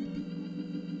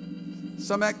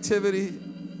 some activity,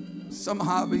 some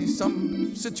hobby,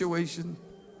 some situation.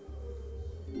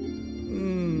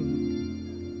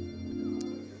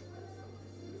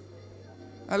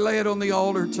 I lay it on the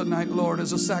altar tonight, Lord,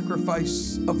 as a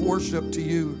sacrifice of worship to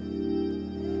you.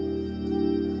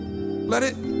 Let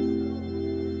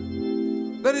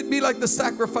it be like the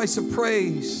sacrifice of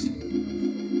praise.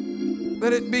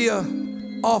 Let it be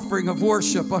an offering of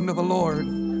worship unto the Lord.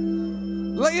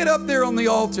 Lay it up there on the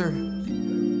altar.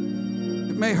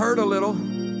 It may hurt a little. You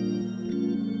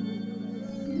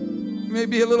may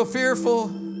be a little fearful.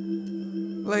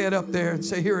 Lay it up there and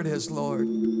say, here it is, Lord.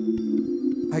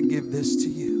 I give this to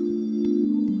you.